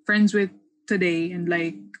really friends with today, and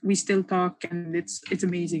like we still talk, and it's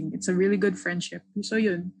amazing. It's a really good friendship. So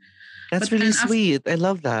yun. That's But really then after, sweet. I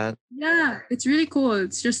love that. yeah, it's really cool.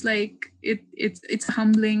 It's just like it's a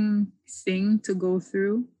humbling thing to go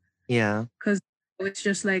through, Yeah. because it's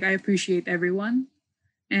just like I appreciate everyone.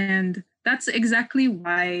 And that's exactly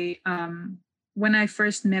why when I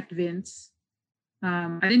first met Vince,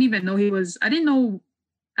 I didn't even know he was I didn't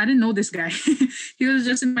know this guy. He was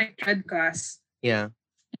just in my thread class. Yeah.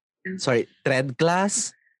 Sorry, thread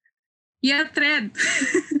class? Yeah, thread.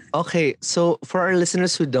 Okay, so for our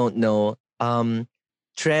listeners who don't know,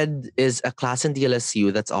 Tread is a class in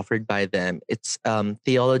DLSU that's offered by them. It's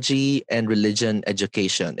theology and religion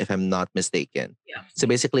education, if I'm not mistaken. Yeah. So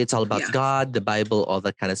basically, it's all about Yeah. God, the Bible, all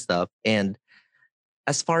that kind of stuff. And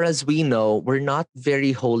as far as we know, we're not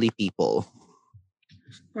very holy people.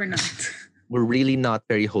 Or not. We're really not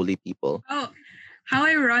very holy people. Oh, how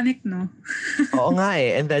ironic, no? Oo nga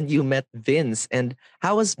eh. And then you met Vince. And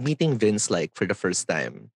how was meeting Vince like for the first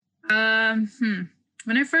time?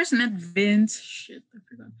 When I first met Vince, shit, I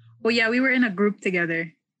forgot. Oh yeah, we were in a group together.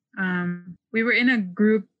 We were in a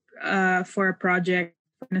group for a project,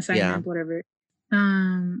 an Yeah. assignment, whatever.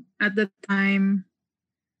 At the time,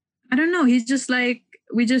 I don't know. He's just like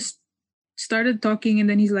we just started talking, and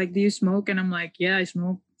then he's like, "Do you smoke?" And I'm like, "Yeah, I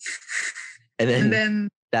smoke." And And then then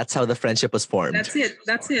that's how the friendship was formed. that's it.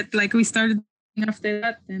 That's it. Like we started after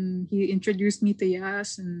that, and he introduced me to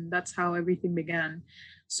Yas, and that's how everything began.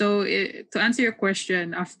 So to answer your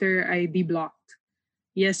question, after I deblocked,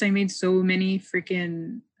 yes, I made so many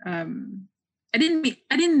freaking. I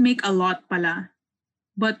didn't make a lot pala,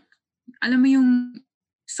 but alam mo yung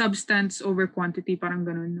substance over quantity, parang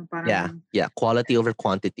ganun, no? Yeah. Parang Yeah. Quality over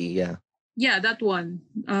quantity. Yeah. yeah, that one.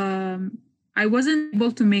 I wasn't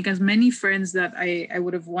able to make as many friends that I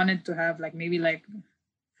would have wanted to have, like maybe like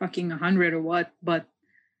fucking 100 or what, but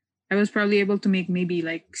I was probably able to make maybe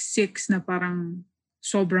like 6 na parang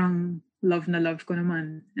sobrang love na love ko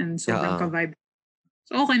naman, and sobrang Yeah. ka-vibe.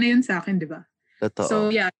 So okay na yun sa akin, di ba? So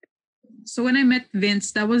Totoo. yeah. So when I met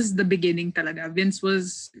Vince, that was the beginning talaga. Vince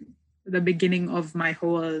was the beginning of my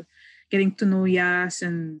whole getting to know Yas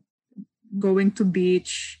and going to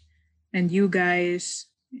beach and you guys.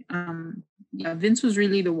 Yeah, Vince was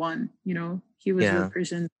really the one, you know. He was the Yeah.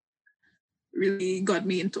 person really got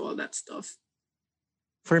me into all that stuff.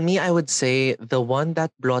 For me, I would say the one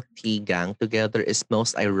that brought T Gang together is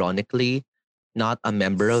most ironically not a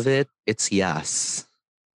member of it. It's Yas,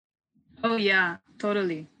 Oh yeah,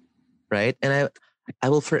 totally. right? And I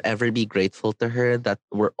will forever be grateful to her that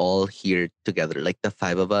we're all here together, like the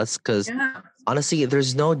five of us. Because Yeah. honestly,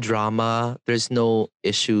 there's no drama, there's no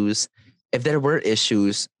issues. If there were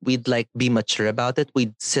issues, we'd like be mature about it.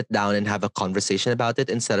 We'd sit down and have a conversation about it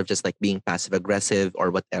instead of just like being passive aggressive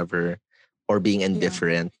or whatever, or being Yeah.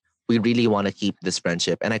 indifferent. We really want to keep this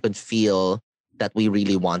friendship. And I could feel that we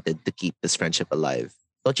really wanted to keep this friendship alive.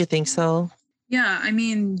 Don't you think so? Yeah, I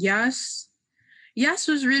mean, Yas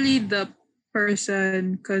was really the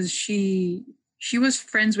person because she was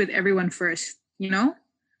friends with everyone first, you know?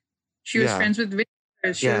 She was Yeah. friends with Vic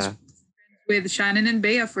first. She was Yeah. with Shannon and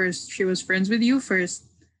Bea first. She was friends with you first.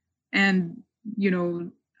 And, you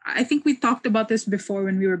know, I think we talked about this before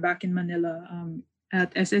when we were back in Manila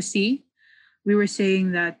at SSC. We were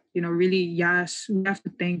saying that, you know, really, Yas, we have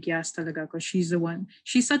to thank Yas talaga because she's the one.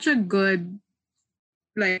 She's such a good,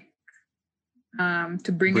 like,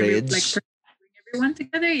 to bring Bridge. bring everyone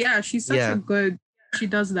together. Yeah, she's such a Yeah. good, she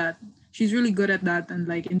does that. She's really good at that and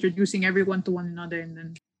like introducing everyone to one another, and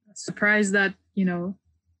then surprised that, you know,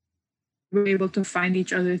 we're able to find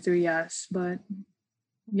each other through Yas. But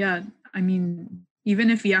yeah, I mean, even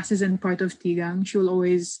if Yas isn't part of Tigang, she will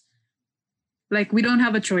always, like, we don't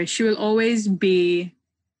have a choice. She will always be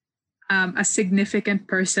a significant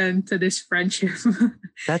person to this friendship.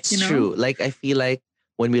 That's You know? true. Like I feel like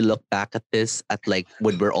when we look back at this at like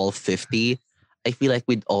when we're all 50, I feel like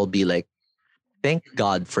we'd all be like, thank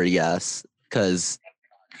God for Yas, because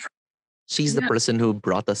she's the Yeah. person who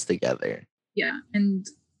brought us together. Yeah. And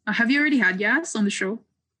have you already had Yas on the show?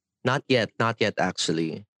 Not yet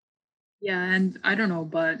actually. Yeah, and I don't know,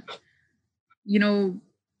 but you know,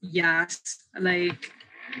 Yas, like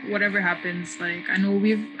whatever happens, like I know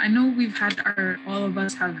we've had our all of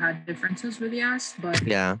us have had differences with Yas, but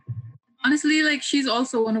Yeah. honestly, like she's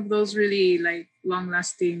also one of those really like long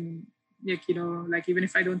lasting, like, you know, like even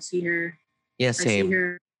if I don't see her, Yeah, I see same.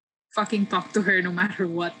 her, fucking talk to her no matter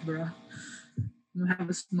what, bro. You have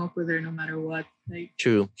a smoke with her no matter what. Like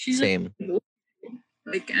True. she's just Same.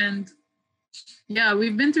 like, and yeah,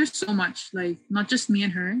 we've been through so much, like not just me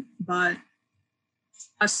and her, but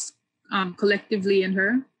us collectively in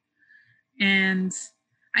her. And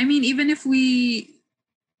I mean, even if we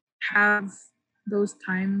have those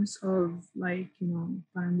times of like,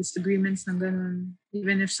 parang disagreements ng ganun,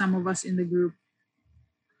 even if some of us in the group,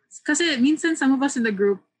 kasi minsan some of us in the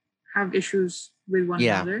group have issues with one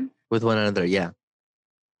Yeah. another, With one another, yeah.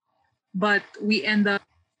 but we end up,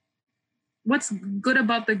 what's good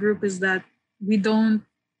about the group is that we don't,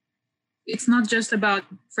 it's not just about,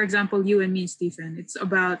 for example, you and me, Stephen. It's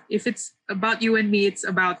about, if it's about you and me, it's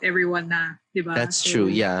about everyone na, diba? That's true,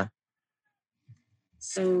 yeah.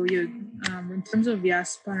 So yun, in terms of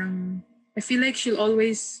Yas, parang, I feel like she'll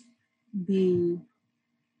always be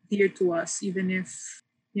dear to us, even if,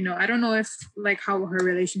 I don't know if like how her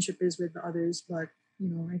relationship is with the others, but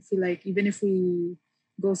I feel like even if we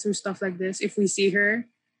go through stuff like this, if we see her,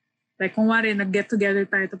 like kung wari nag-get together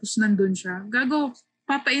tayo tapos nandun siya, gago,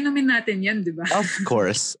 papainumin natin yan, di ba? Of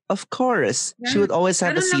course. Of course. She would always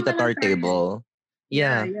have a seat at our table.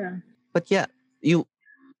 Yeah. But yeah,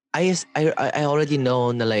 I already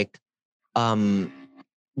know na like,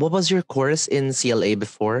 what was your course in CLA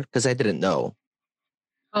before? Because I didn't know.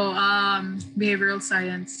 Oh, behavioral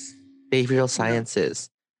science. Behavioral sciences.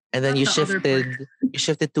 And then you shifted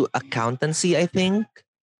to accountancy, I think.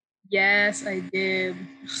 Yes, I did.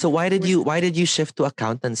 So why did you shift to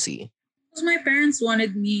accountancy? Because my parents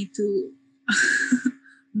wanted me to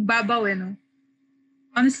babaw, no?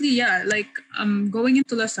 Honestly, yeah, like going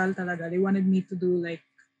into LaSalle talaga, they wanted me to do like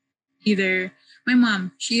either, my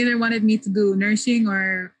mom, she either wanted me to do nursing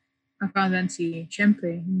or accountancy.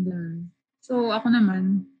 Syempre. So ako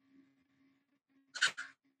naman,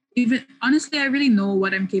 even honestly, I really know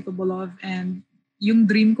what I'm capable of, and yung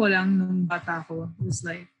dream ko lang nung bata ko was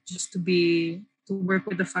like just to work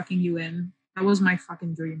with the fucking UN. That was my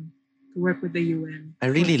fucking dream, to work with the UN. I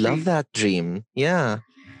really love that dream. Yeah.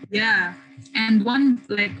 Yeah. And one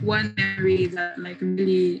memory that like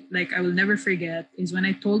really like I will never forget is when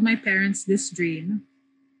I told my parents this dream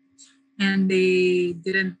and they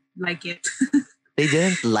didn't like it. They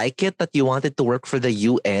didn't like it that you wanted to work for the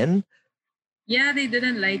UN? Yeah, they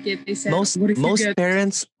didn't like it. They said most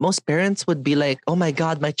parents would be like, "Oh my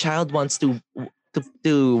god, my child wants to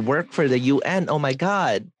work for the UN. Oh my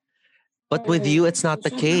god." But with you, it's not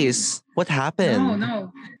the case. What happened?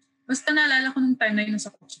 No. Basta naalala ko nung time na yun nasa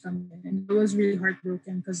kotse kami, and I was really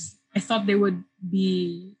heartbroken because I thought they would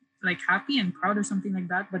be like happy and proud or something like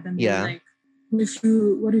that. But then they were like,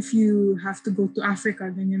 what if you have to go to Africa?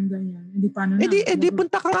 Ganyan. Hindi paano na. Edi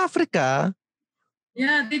punta kang Africa.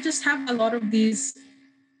 Yeah, they just have a lot of these,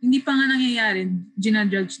 hindi pa nga nangyayari,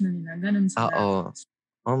 ginajudge na nila. Ganun sila.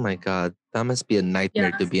 Oh my God. That must be a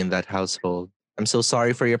nightmare to be in that household. I'm so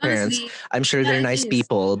sorry for your parents. Honestly, I'm sure they're nice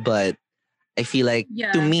people, but I feel like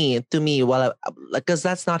to me, because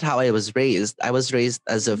that's not how I was raised. I was raised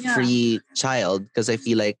as a free child because I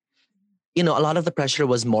feel like, a lot of the pressure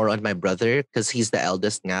was more on my brother because he's the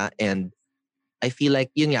eldest nga. And I feel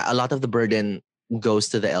like, a lot of the burden goes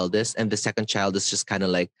to the eldest, and the second child is just kind of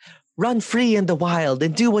like, run free in the wild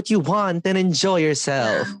and do what you want and enjoy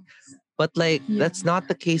yourself. But like, that's not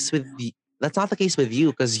the case with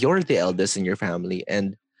you because you're the eldest in your family.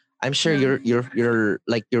 And I'm sure your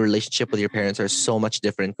like your relationship with your parents are so much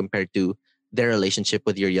different compared to their relationship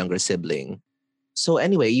with your younger sibling. So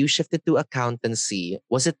anyway, you shifted to accountancy.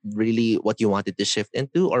 Was it really what you wanted to shift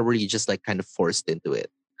into, or were you just like kind of forced into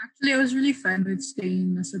it? Actually, I was really fine with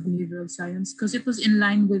staying as a behavioral science because it was in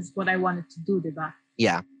line with what I wanted to do, diba?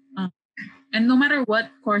 Yeah. And no matter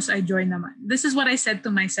what course I join naman, this is what I said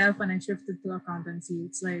to myself when I shifted to accountancy.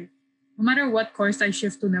 It's like, no matter what course I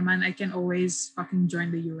shift to naman, I can always fucking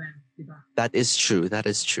join the UN, diba? That is true.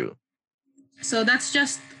 So that's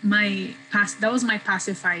just that was my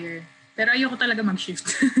pacifier. Pero ayoko talaga mag-shift.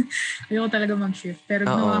 Pero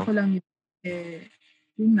ginawa ko lang yun.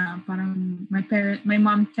 Yun na, parang my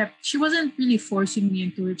mom she wasn't really forcing me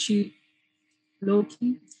into it. She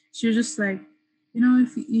low-key, she was just like,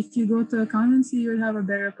 if you go to accountancy, you'll have a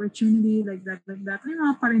better opportunity, like that. Ay,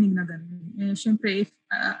 nakaparinig na ganun. And syempre,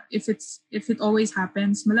 if it always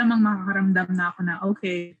happens, malamang makakaramdam na ako na,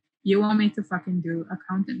 okay, you want me to fucking do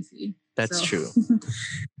accountancy. That's true.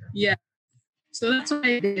 Yeah. So that's what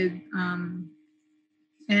I did.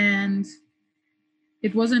 And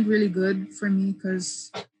it wasn't really good for me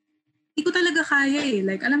because hindi ko talaga kaya eh.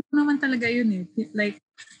 Like, alam ko naman talaga yun eh. Like,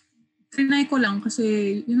 trinay ko lang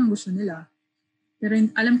kasi yun ang gusto nila. Pero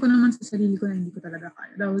alam ko naman sa sarili ko na hindi ko talaga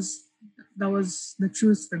kaya. That was the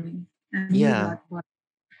truth for me. And I knew that. But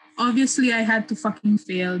obviously, I had to fucking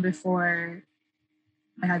fail before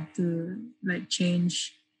I had to like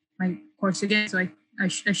change my course again. So I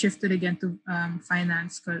shifted again to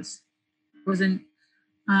finance because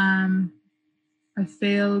Um, I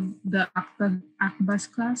failed the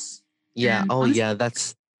ACBAS class, Yeah. and Oh, honestly, yeah.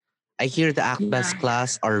 I hear the yeah, ACBAS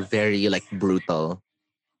class are very like brutal.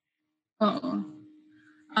 oo.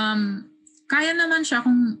 Um, kaya naman siya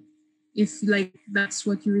kung if like that's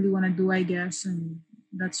what you really want to do, I guess, and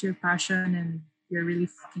that's your passion, and you're really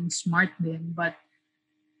fucking smart then. But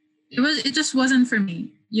it just wasn't for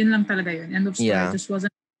me. Yun lang talaga yun. End of story. It Yeah. just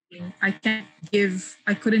wasn't for me. I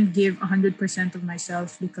couldn't give 100% of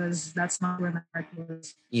myself because that's not where my heart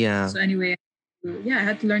was. Yeah. So anyway, yeah, I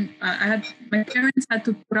had to learn. My parents had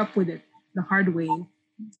to put up with it the hard way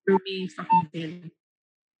through me fucking failing.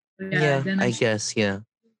 So yeah, Yeah, then I guess. Yeah.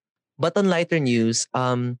 But on lighter news,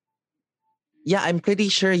 yeah, I'm pretty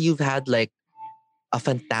sure you've had like a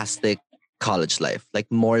fantastic college life, like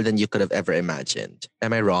more than you could have ever imagined.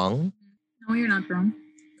 Am I wrong? no, you're not wrong.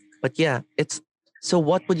 But yeah, it's so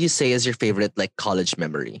what would you say is your favorite like college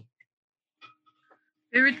memory?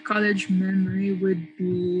 Favorite college memory would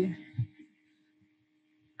be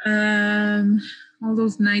um all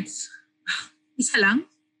those nights. Isa lang?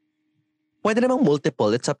 Pwede namang multiple,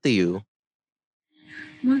 it's up to you.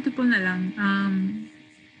 Multiple na lang.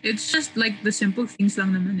 It's just like the simple things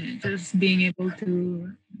lang naman eh. Just being able to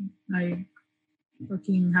like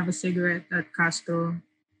fucking have a cigarette at Castro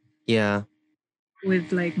Yeah.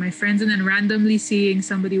 with like my friends and then randomly seeing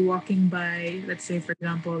somebody walking by, let's say for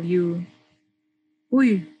example, you,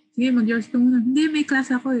 uy, sige mag-yours ka muna. Hindi, may class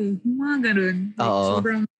ako eh. Yung mga ganun. Like Oo.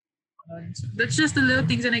 sobrang so that's just the little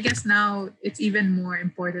things and I guess now it's even more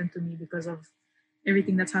important to me because of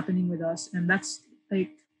everything that's happening with us. And that's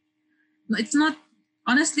like it's not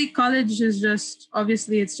honestly college is just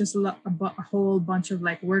obviously it's just a whole bunch of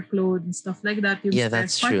like workload and stuff like that yung Yeah, stress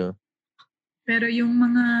that's part true. pero yung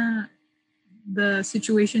mga the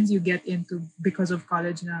situations you get into because of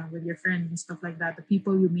college na with your friends and stuff like that the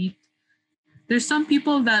people you meet there's some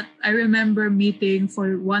people that I remember meeting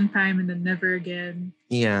for one time and then never again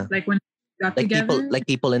Yeah. like when we got together Like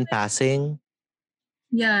people in passing.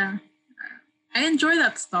 yeah I enjoy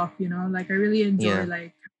that stuff like I really enjoy Yeah.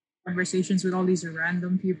 like conversations with all these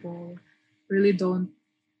random people really don't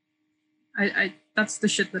I that's the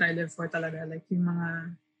shit that I live for talaga. Like yung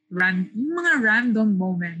mga random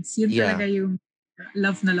moments. Yun Yeah. talaga yung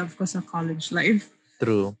love na love ko sa college life.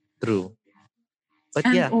 True. True. But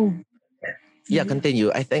And yeah. Yeah,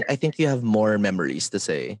 continue. I think you have more memories to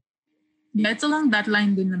say. yeah, it's along that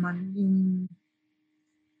line din naman.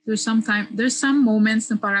 There's some moments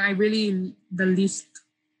na parang I really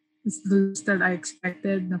it's the least that I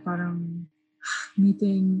expected na parang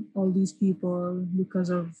meeting all these people because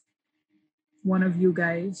of one of you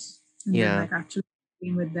guys and then Yeah. like actually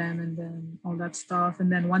being with them and then all that stuff. And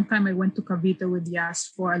then one time I went to Cavite with Yas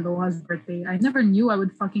for Aloha's birthday. I never knew I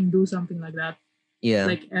would fucking do something like that. Yeah.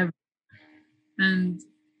 Like ever. And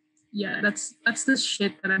yeah, that's the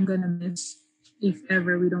shit that I'm gonna miss if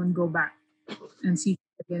ever we don't go back and see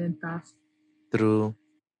again in tough. True.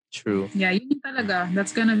 True. Yeah, yun talaga.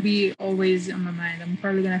 That's gonna be always on my mind. I'm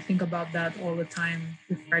probably gonna think about that all the time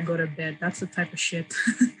before I go to bed. That's the type of shit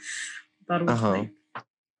that would like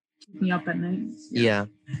keep me up at night. Yeah.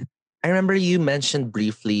 I remember you mentioned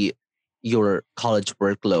briefly your college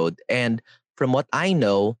workload. And from what I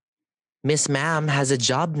know, Miss Ma'am has a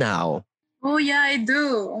job now. Oh yeah, I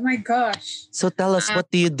do. Oh my gosh. So tell us, what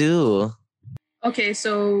do you do? Okay,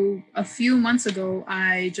 so a few months ago,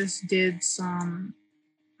 I just did some.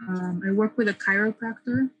 I work with a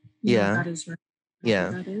chiropractor. You know what that is, right? That's Yeah.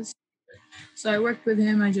 what that is. So I worked with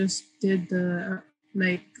him. I just did the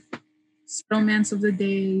like settlements of the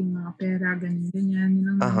day, mga pera, ganyan, ganyan,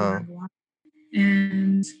 yun lang mga ginagawa.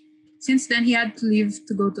 And since then, he had to leave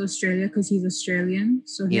to go to Australia because he's Australian.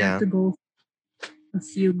 So he had to go a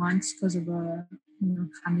few months because of a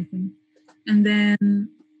family thing. And then,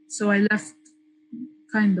 so I left,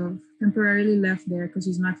 kind of temporarily left there because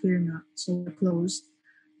he's not here now. So we're closed.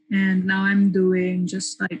 And now I'm doing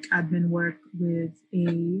just like admin work with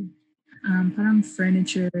a parang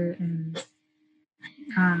furniture and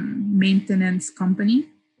maintenance company.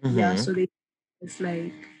 Mm-hmm. Yeah, so it's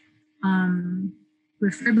like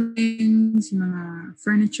refurbishing mga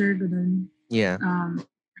furniture, ganun. Yeah.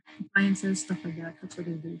 Appliances, stuff like that. That's what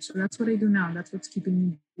I do. So that's what I do now. That's what's keeping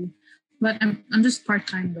me busy. But I'm just part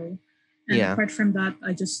time though. And apart from that,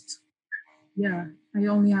 I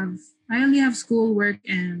only have school work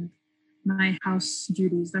and my house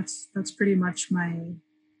duties. That's pretty much my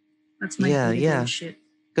day-to-day shit.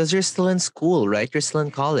 Because you're still in school, right? You're still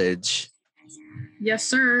in college. Yes,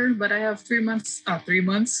 sir. But I have 3 months. 3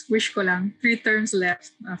 months. Wish ko lang. 3 terms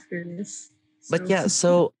left after this. But yeah,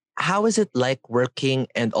 so how is it like working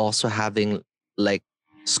and also having like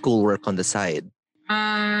schoolwork on the side?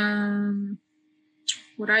 Um,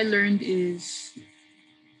 what I learned is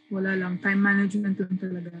wala lang, time management lang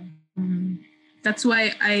talaga. That's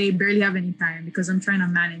why I barely have any time because I'm trying to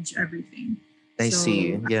manage everything. I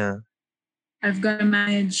see. So Yeah. I've got to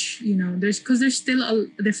manage, there's still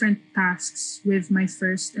different tasks with my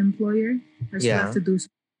first employer. I still have Yeah. to do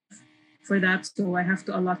for that. So I have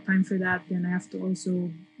to allot time for that. Then I have to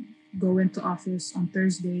also go into office on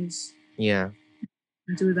Thursdays Yeah.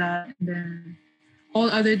 and do that. And then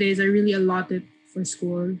all other days I really allot it for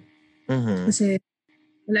school. Mm-hmm. Kasi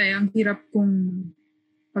wala ang hirap kung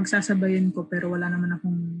pagsasabayin ko pero wala naman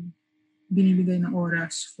akong binibigay na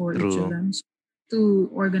oras for each of True. them. So,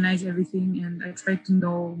 to organize everything and I try to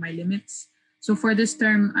know my limits. So for this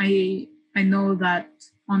term, I know that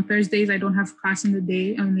on Thursdays I don't have class in the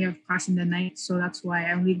day. I only have class in the night. So that's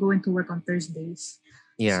why I only go into work on Thursdays.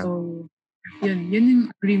 Yeah. So yun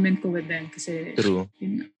yung agreement ko with them kasi True.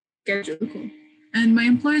 yun schedule ko. And my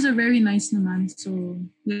employers are very nice naman. So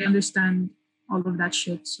they understand all of that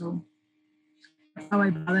shit. So that's how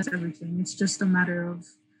I balance everything. It's just a matter of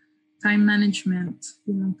time management.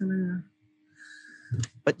 Yun lang talaga.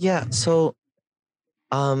 But yeah, so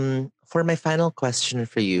for my final question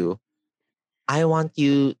for you, I want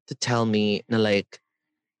you to tell me like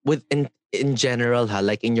in general,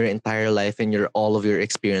 like in your entire life and your all of your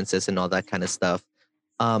experiences and all that kind of stuff.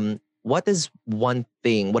 What is one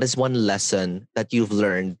thing, what is one lesson that you've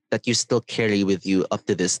learned that you still carry with you up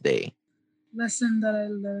to this day? Lesson that I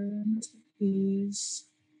learned is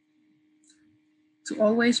to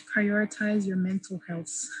always prioritize your mental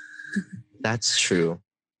health. That's true.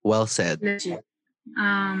 Well said. Legit.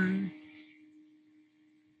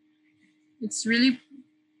 It's really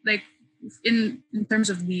like in terms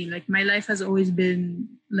of me, like my life has always been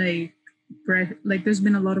like there's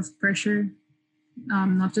been a lot of pressure,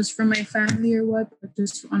 not just from my family or what, but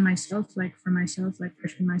just on myself, like for myself, like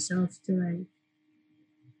pushing myself to like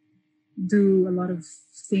do a lot of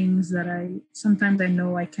things that I sometimes I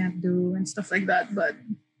know I can't do and stuff like that. But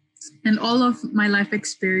and all of my life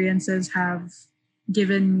experiences have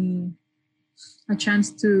given me a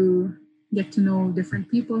chance to get to know different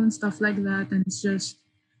people and stuff like that. And it's just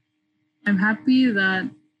I'm happy that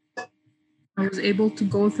I was able to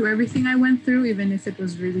go through everything I went through, even if it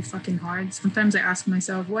was really fucking hard. Sometimes I ask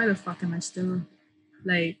myself, why the fuck am I still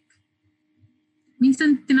like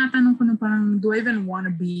minsan tinatanong ko na parang, do I even want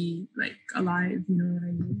to be like alive? You know what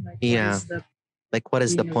I mean? Like, Yeah. What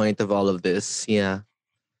is the point of all of this? Yeah.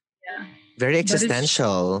 Yeah. Very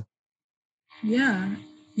existential. Yeah.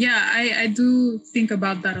 Yeah, I do think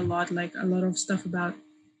about that a lot, like a lot of stuff about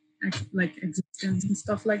like existence and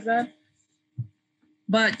stuff like that.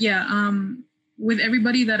 But yeah, with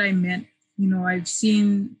everybody that I met, I've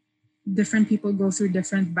seen different people go through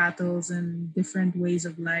different battles and different ways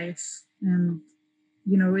of life. And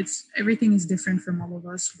it's everything is different from all of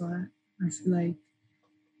us, but I feel like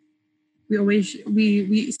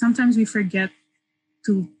we sometimes we forget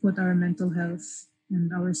to put our mental health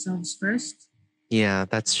and ourselves first. Yeah,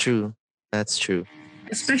 that's true. That's true.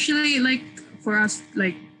 Especially like for us,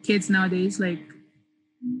 like kids nowadays, like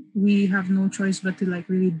we have no choice but to like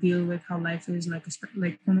really deal with how life is, like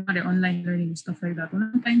online learning and stuff like that.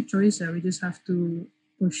 Walang tayong choice, we just have to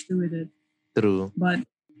push through with it. True. But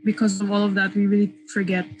because of all of that, we really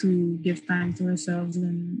forget to give time to ourselves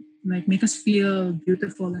and like make us feel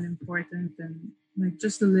beautiful and important and like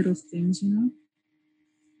just the little things,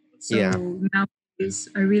 So Yeah. nowadays,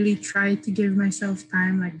 I really try to give myself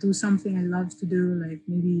time, like do something I love to do, like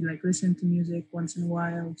maybe like listen to music once in a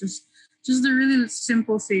while, just the really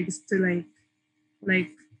simple things to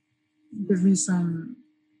like give me some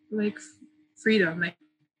like freedom. Like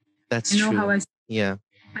that's true. I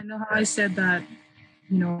know how I said that,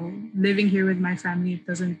 living here with my family,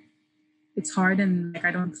 it's hard and like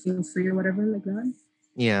I don't feel free or whatever like that.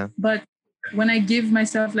 Yeah. But when I give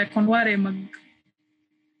myself like konwari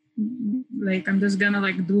like I'm just gonna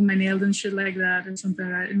like do my nails and shit like that and something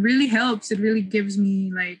like that. It really helps. It really gives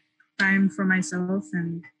me like time for myself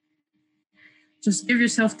and just give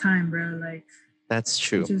yourself time, bro. Like that's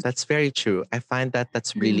true. That's very true. I find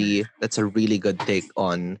that's a really good take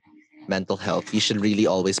on mental health. You should really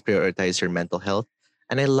always prioritize your mental health.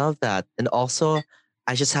 And I love that. And also,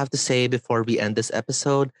 I just have to say before we end this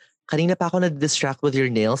episode, kanina pa ako na-distract with your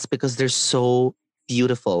nails because they're so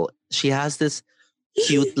beautiful. She has this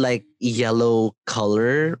cute like yellow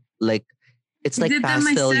color, like it's like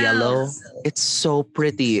pastel yellow. It's so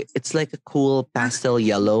pretty. It's like a cool pastel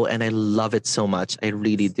yellow and I love it so much. I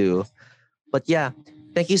really do. But yeah,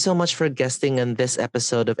 Thank you so much for guesting in this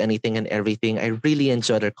episode of Anything and Everything. I really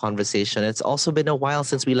enjoyed our conversation. It's also been a while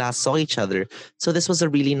since we last saw each other, so this was a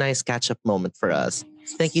really nice catch-up moment for us.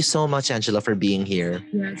 Thank you so much, Angela, for being here.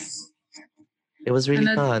 Yes. It was really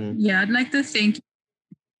And fun. I'd like to thank you.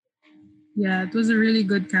 Yeah, it was a really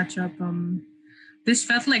good catch up. This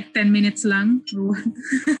felt like 10 minutes lang.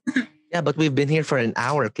 Yeah, but we've been here for an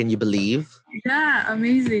hour. Can you believe? Yeah,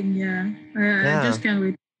 amazing. Yeah. Yeah. I just can't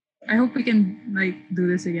wait. I hope we can like do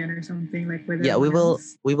this again or something like with Yeah, we everyone will.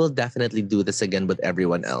 else. We will definitely do this again with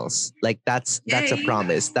everyone else. Like that's a Yay.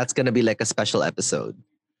 promise. That's gonna be like a special episode.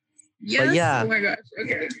 Yes. yeah. Oh my gosh.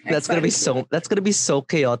 Okay. That's gonna be so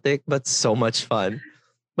chaotic, but so much fun.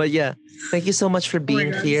 But yeah, thank you so much for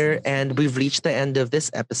being gosh. here, and we've reached the end of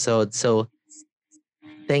this episode. So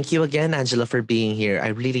thank you again, Angela, for being here. I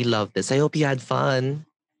really love this. I hope you had fun.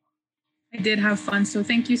 I did have fun. So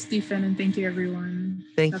thank you, Stephen, and thank you, everyone.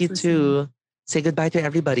 Thank you that's too. Say goodbye to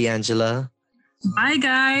everybody, Angela. listening. Bye,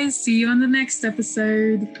 guys. See you on the next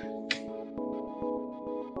episode.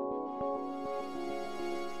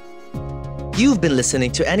 You've been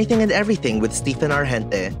listening to Anything and Everything with Stephen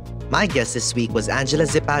Argente. My guest this week was Angela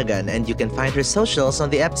Zipagan, and you can find her socials on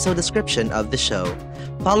the episode description of the show.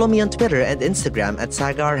 Follow me on Twitter and Instagram at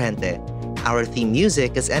Saga Argente. Our theme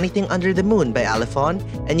music is Anything Under the Moon by Alifon,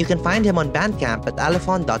 and you can find him on Bandcamp at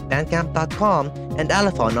alifon.bandcamp.com and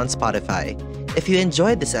Alifon on Spotify. If you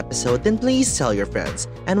enjoyed this episode, then please tell your friends,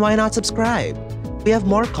 and why not subscribe? We have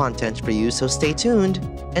more content for you, so stay tuned,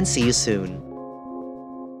 and see you soon.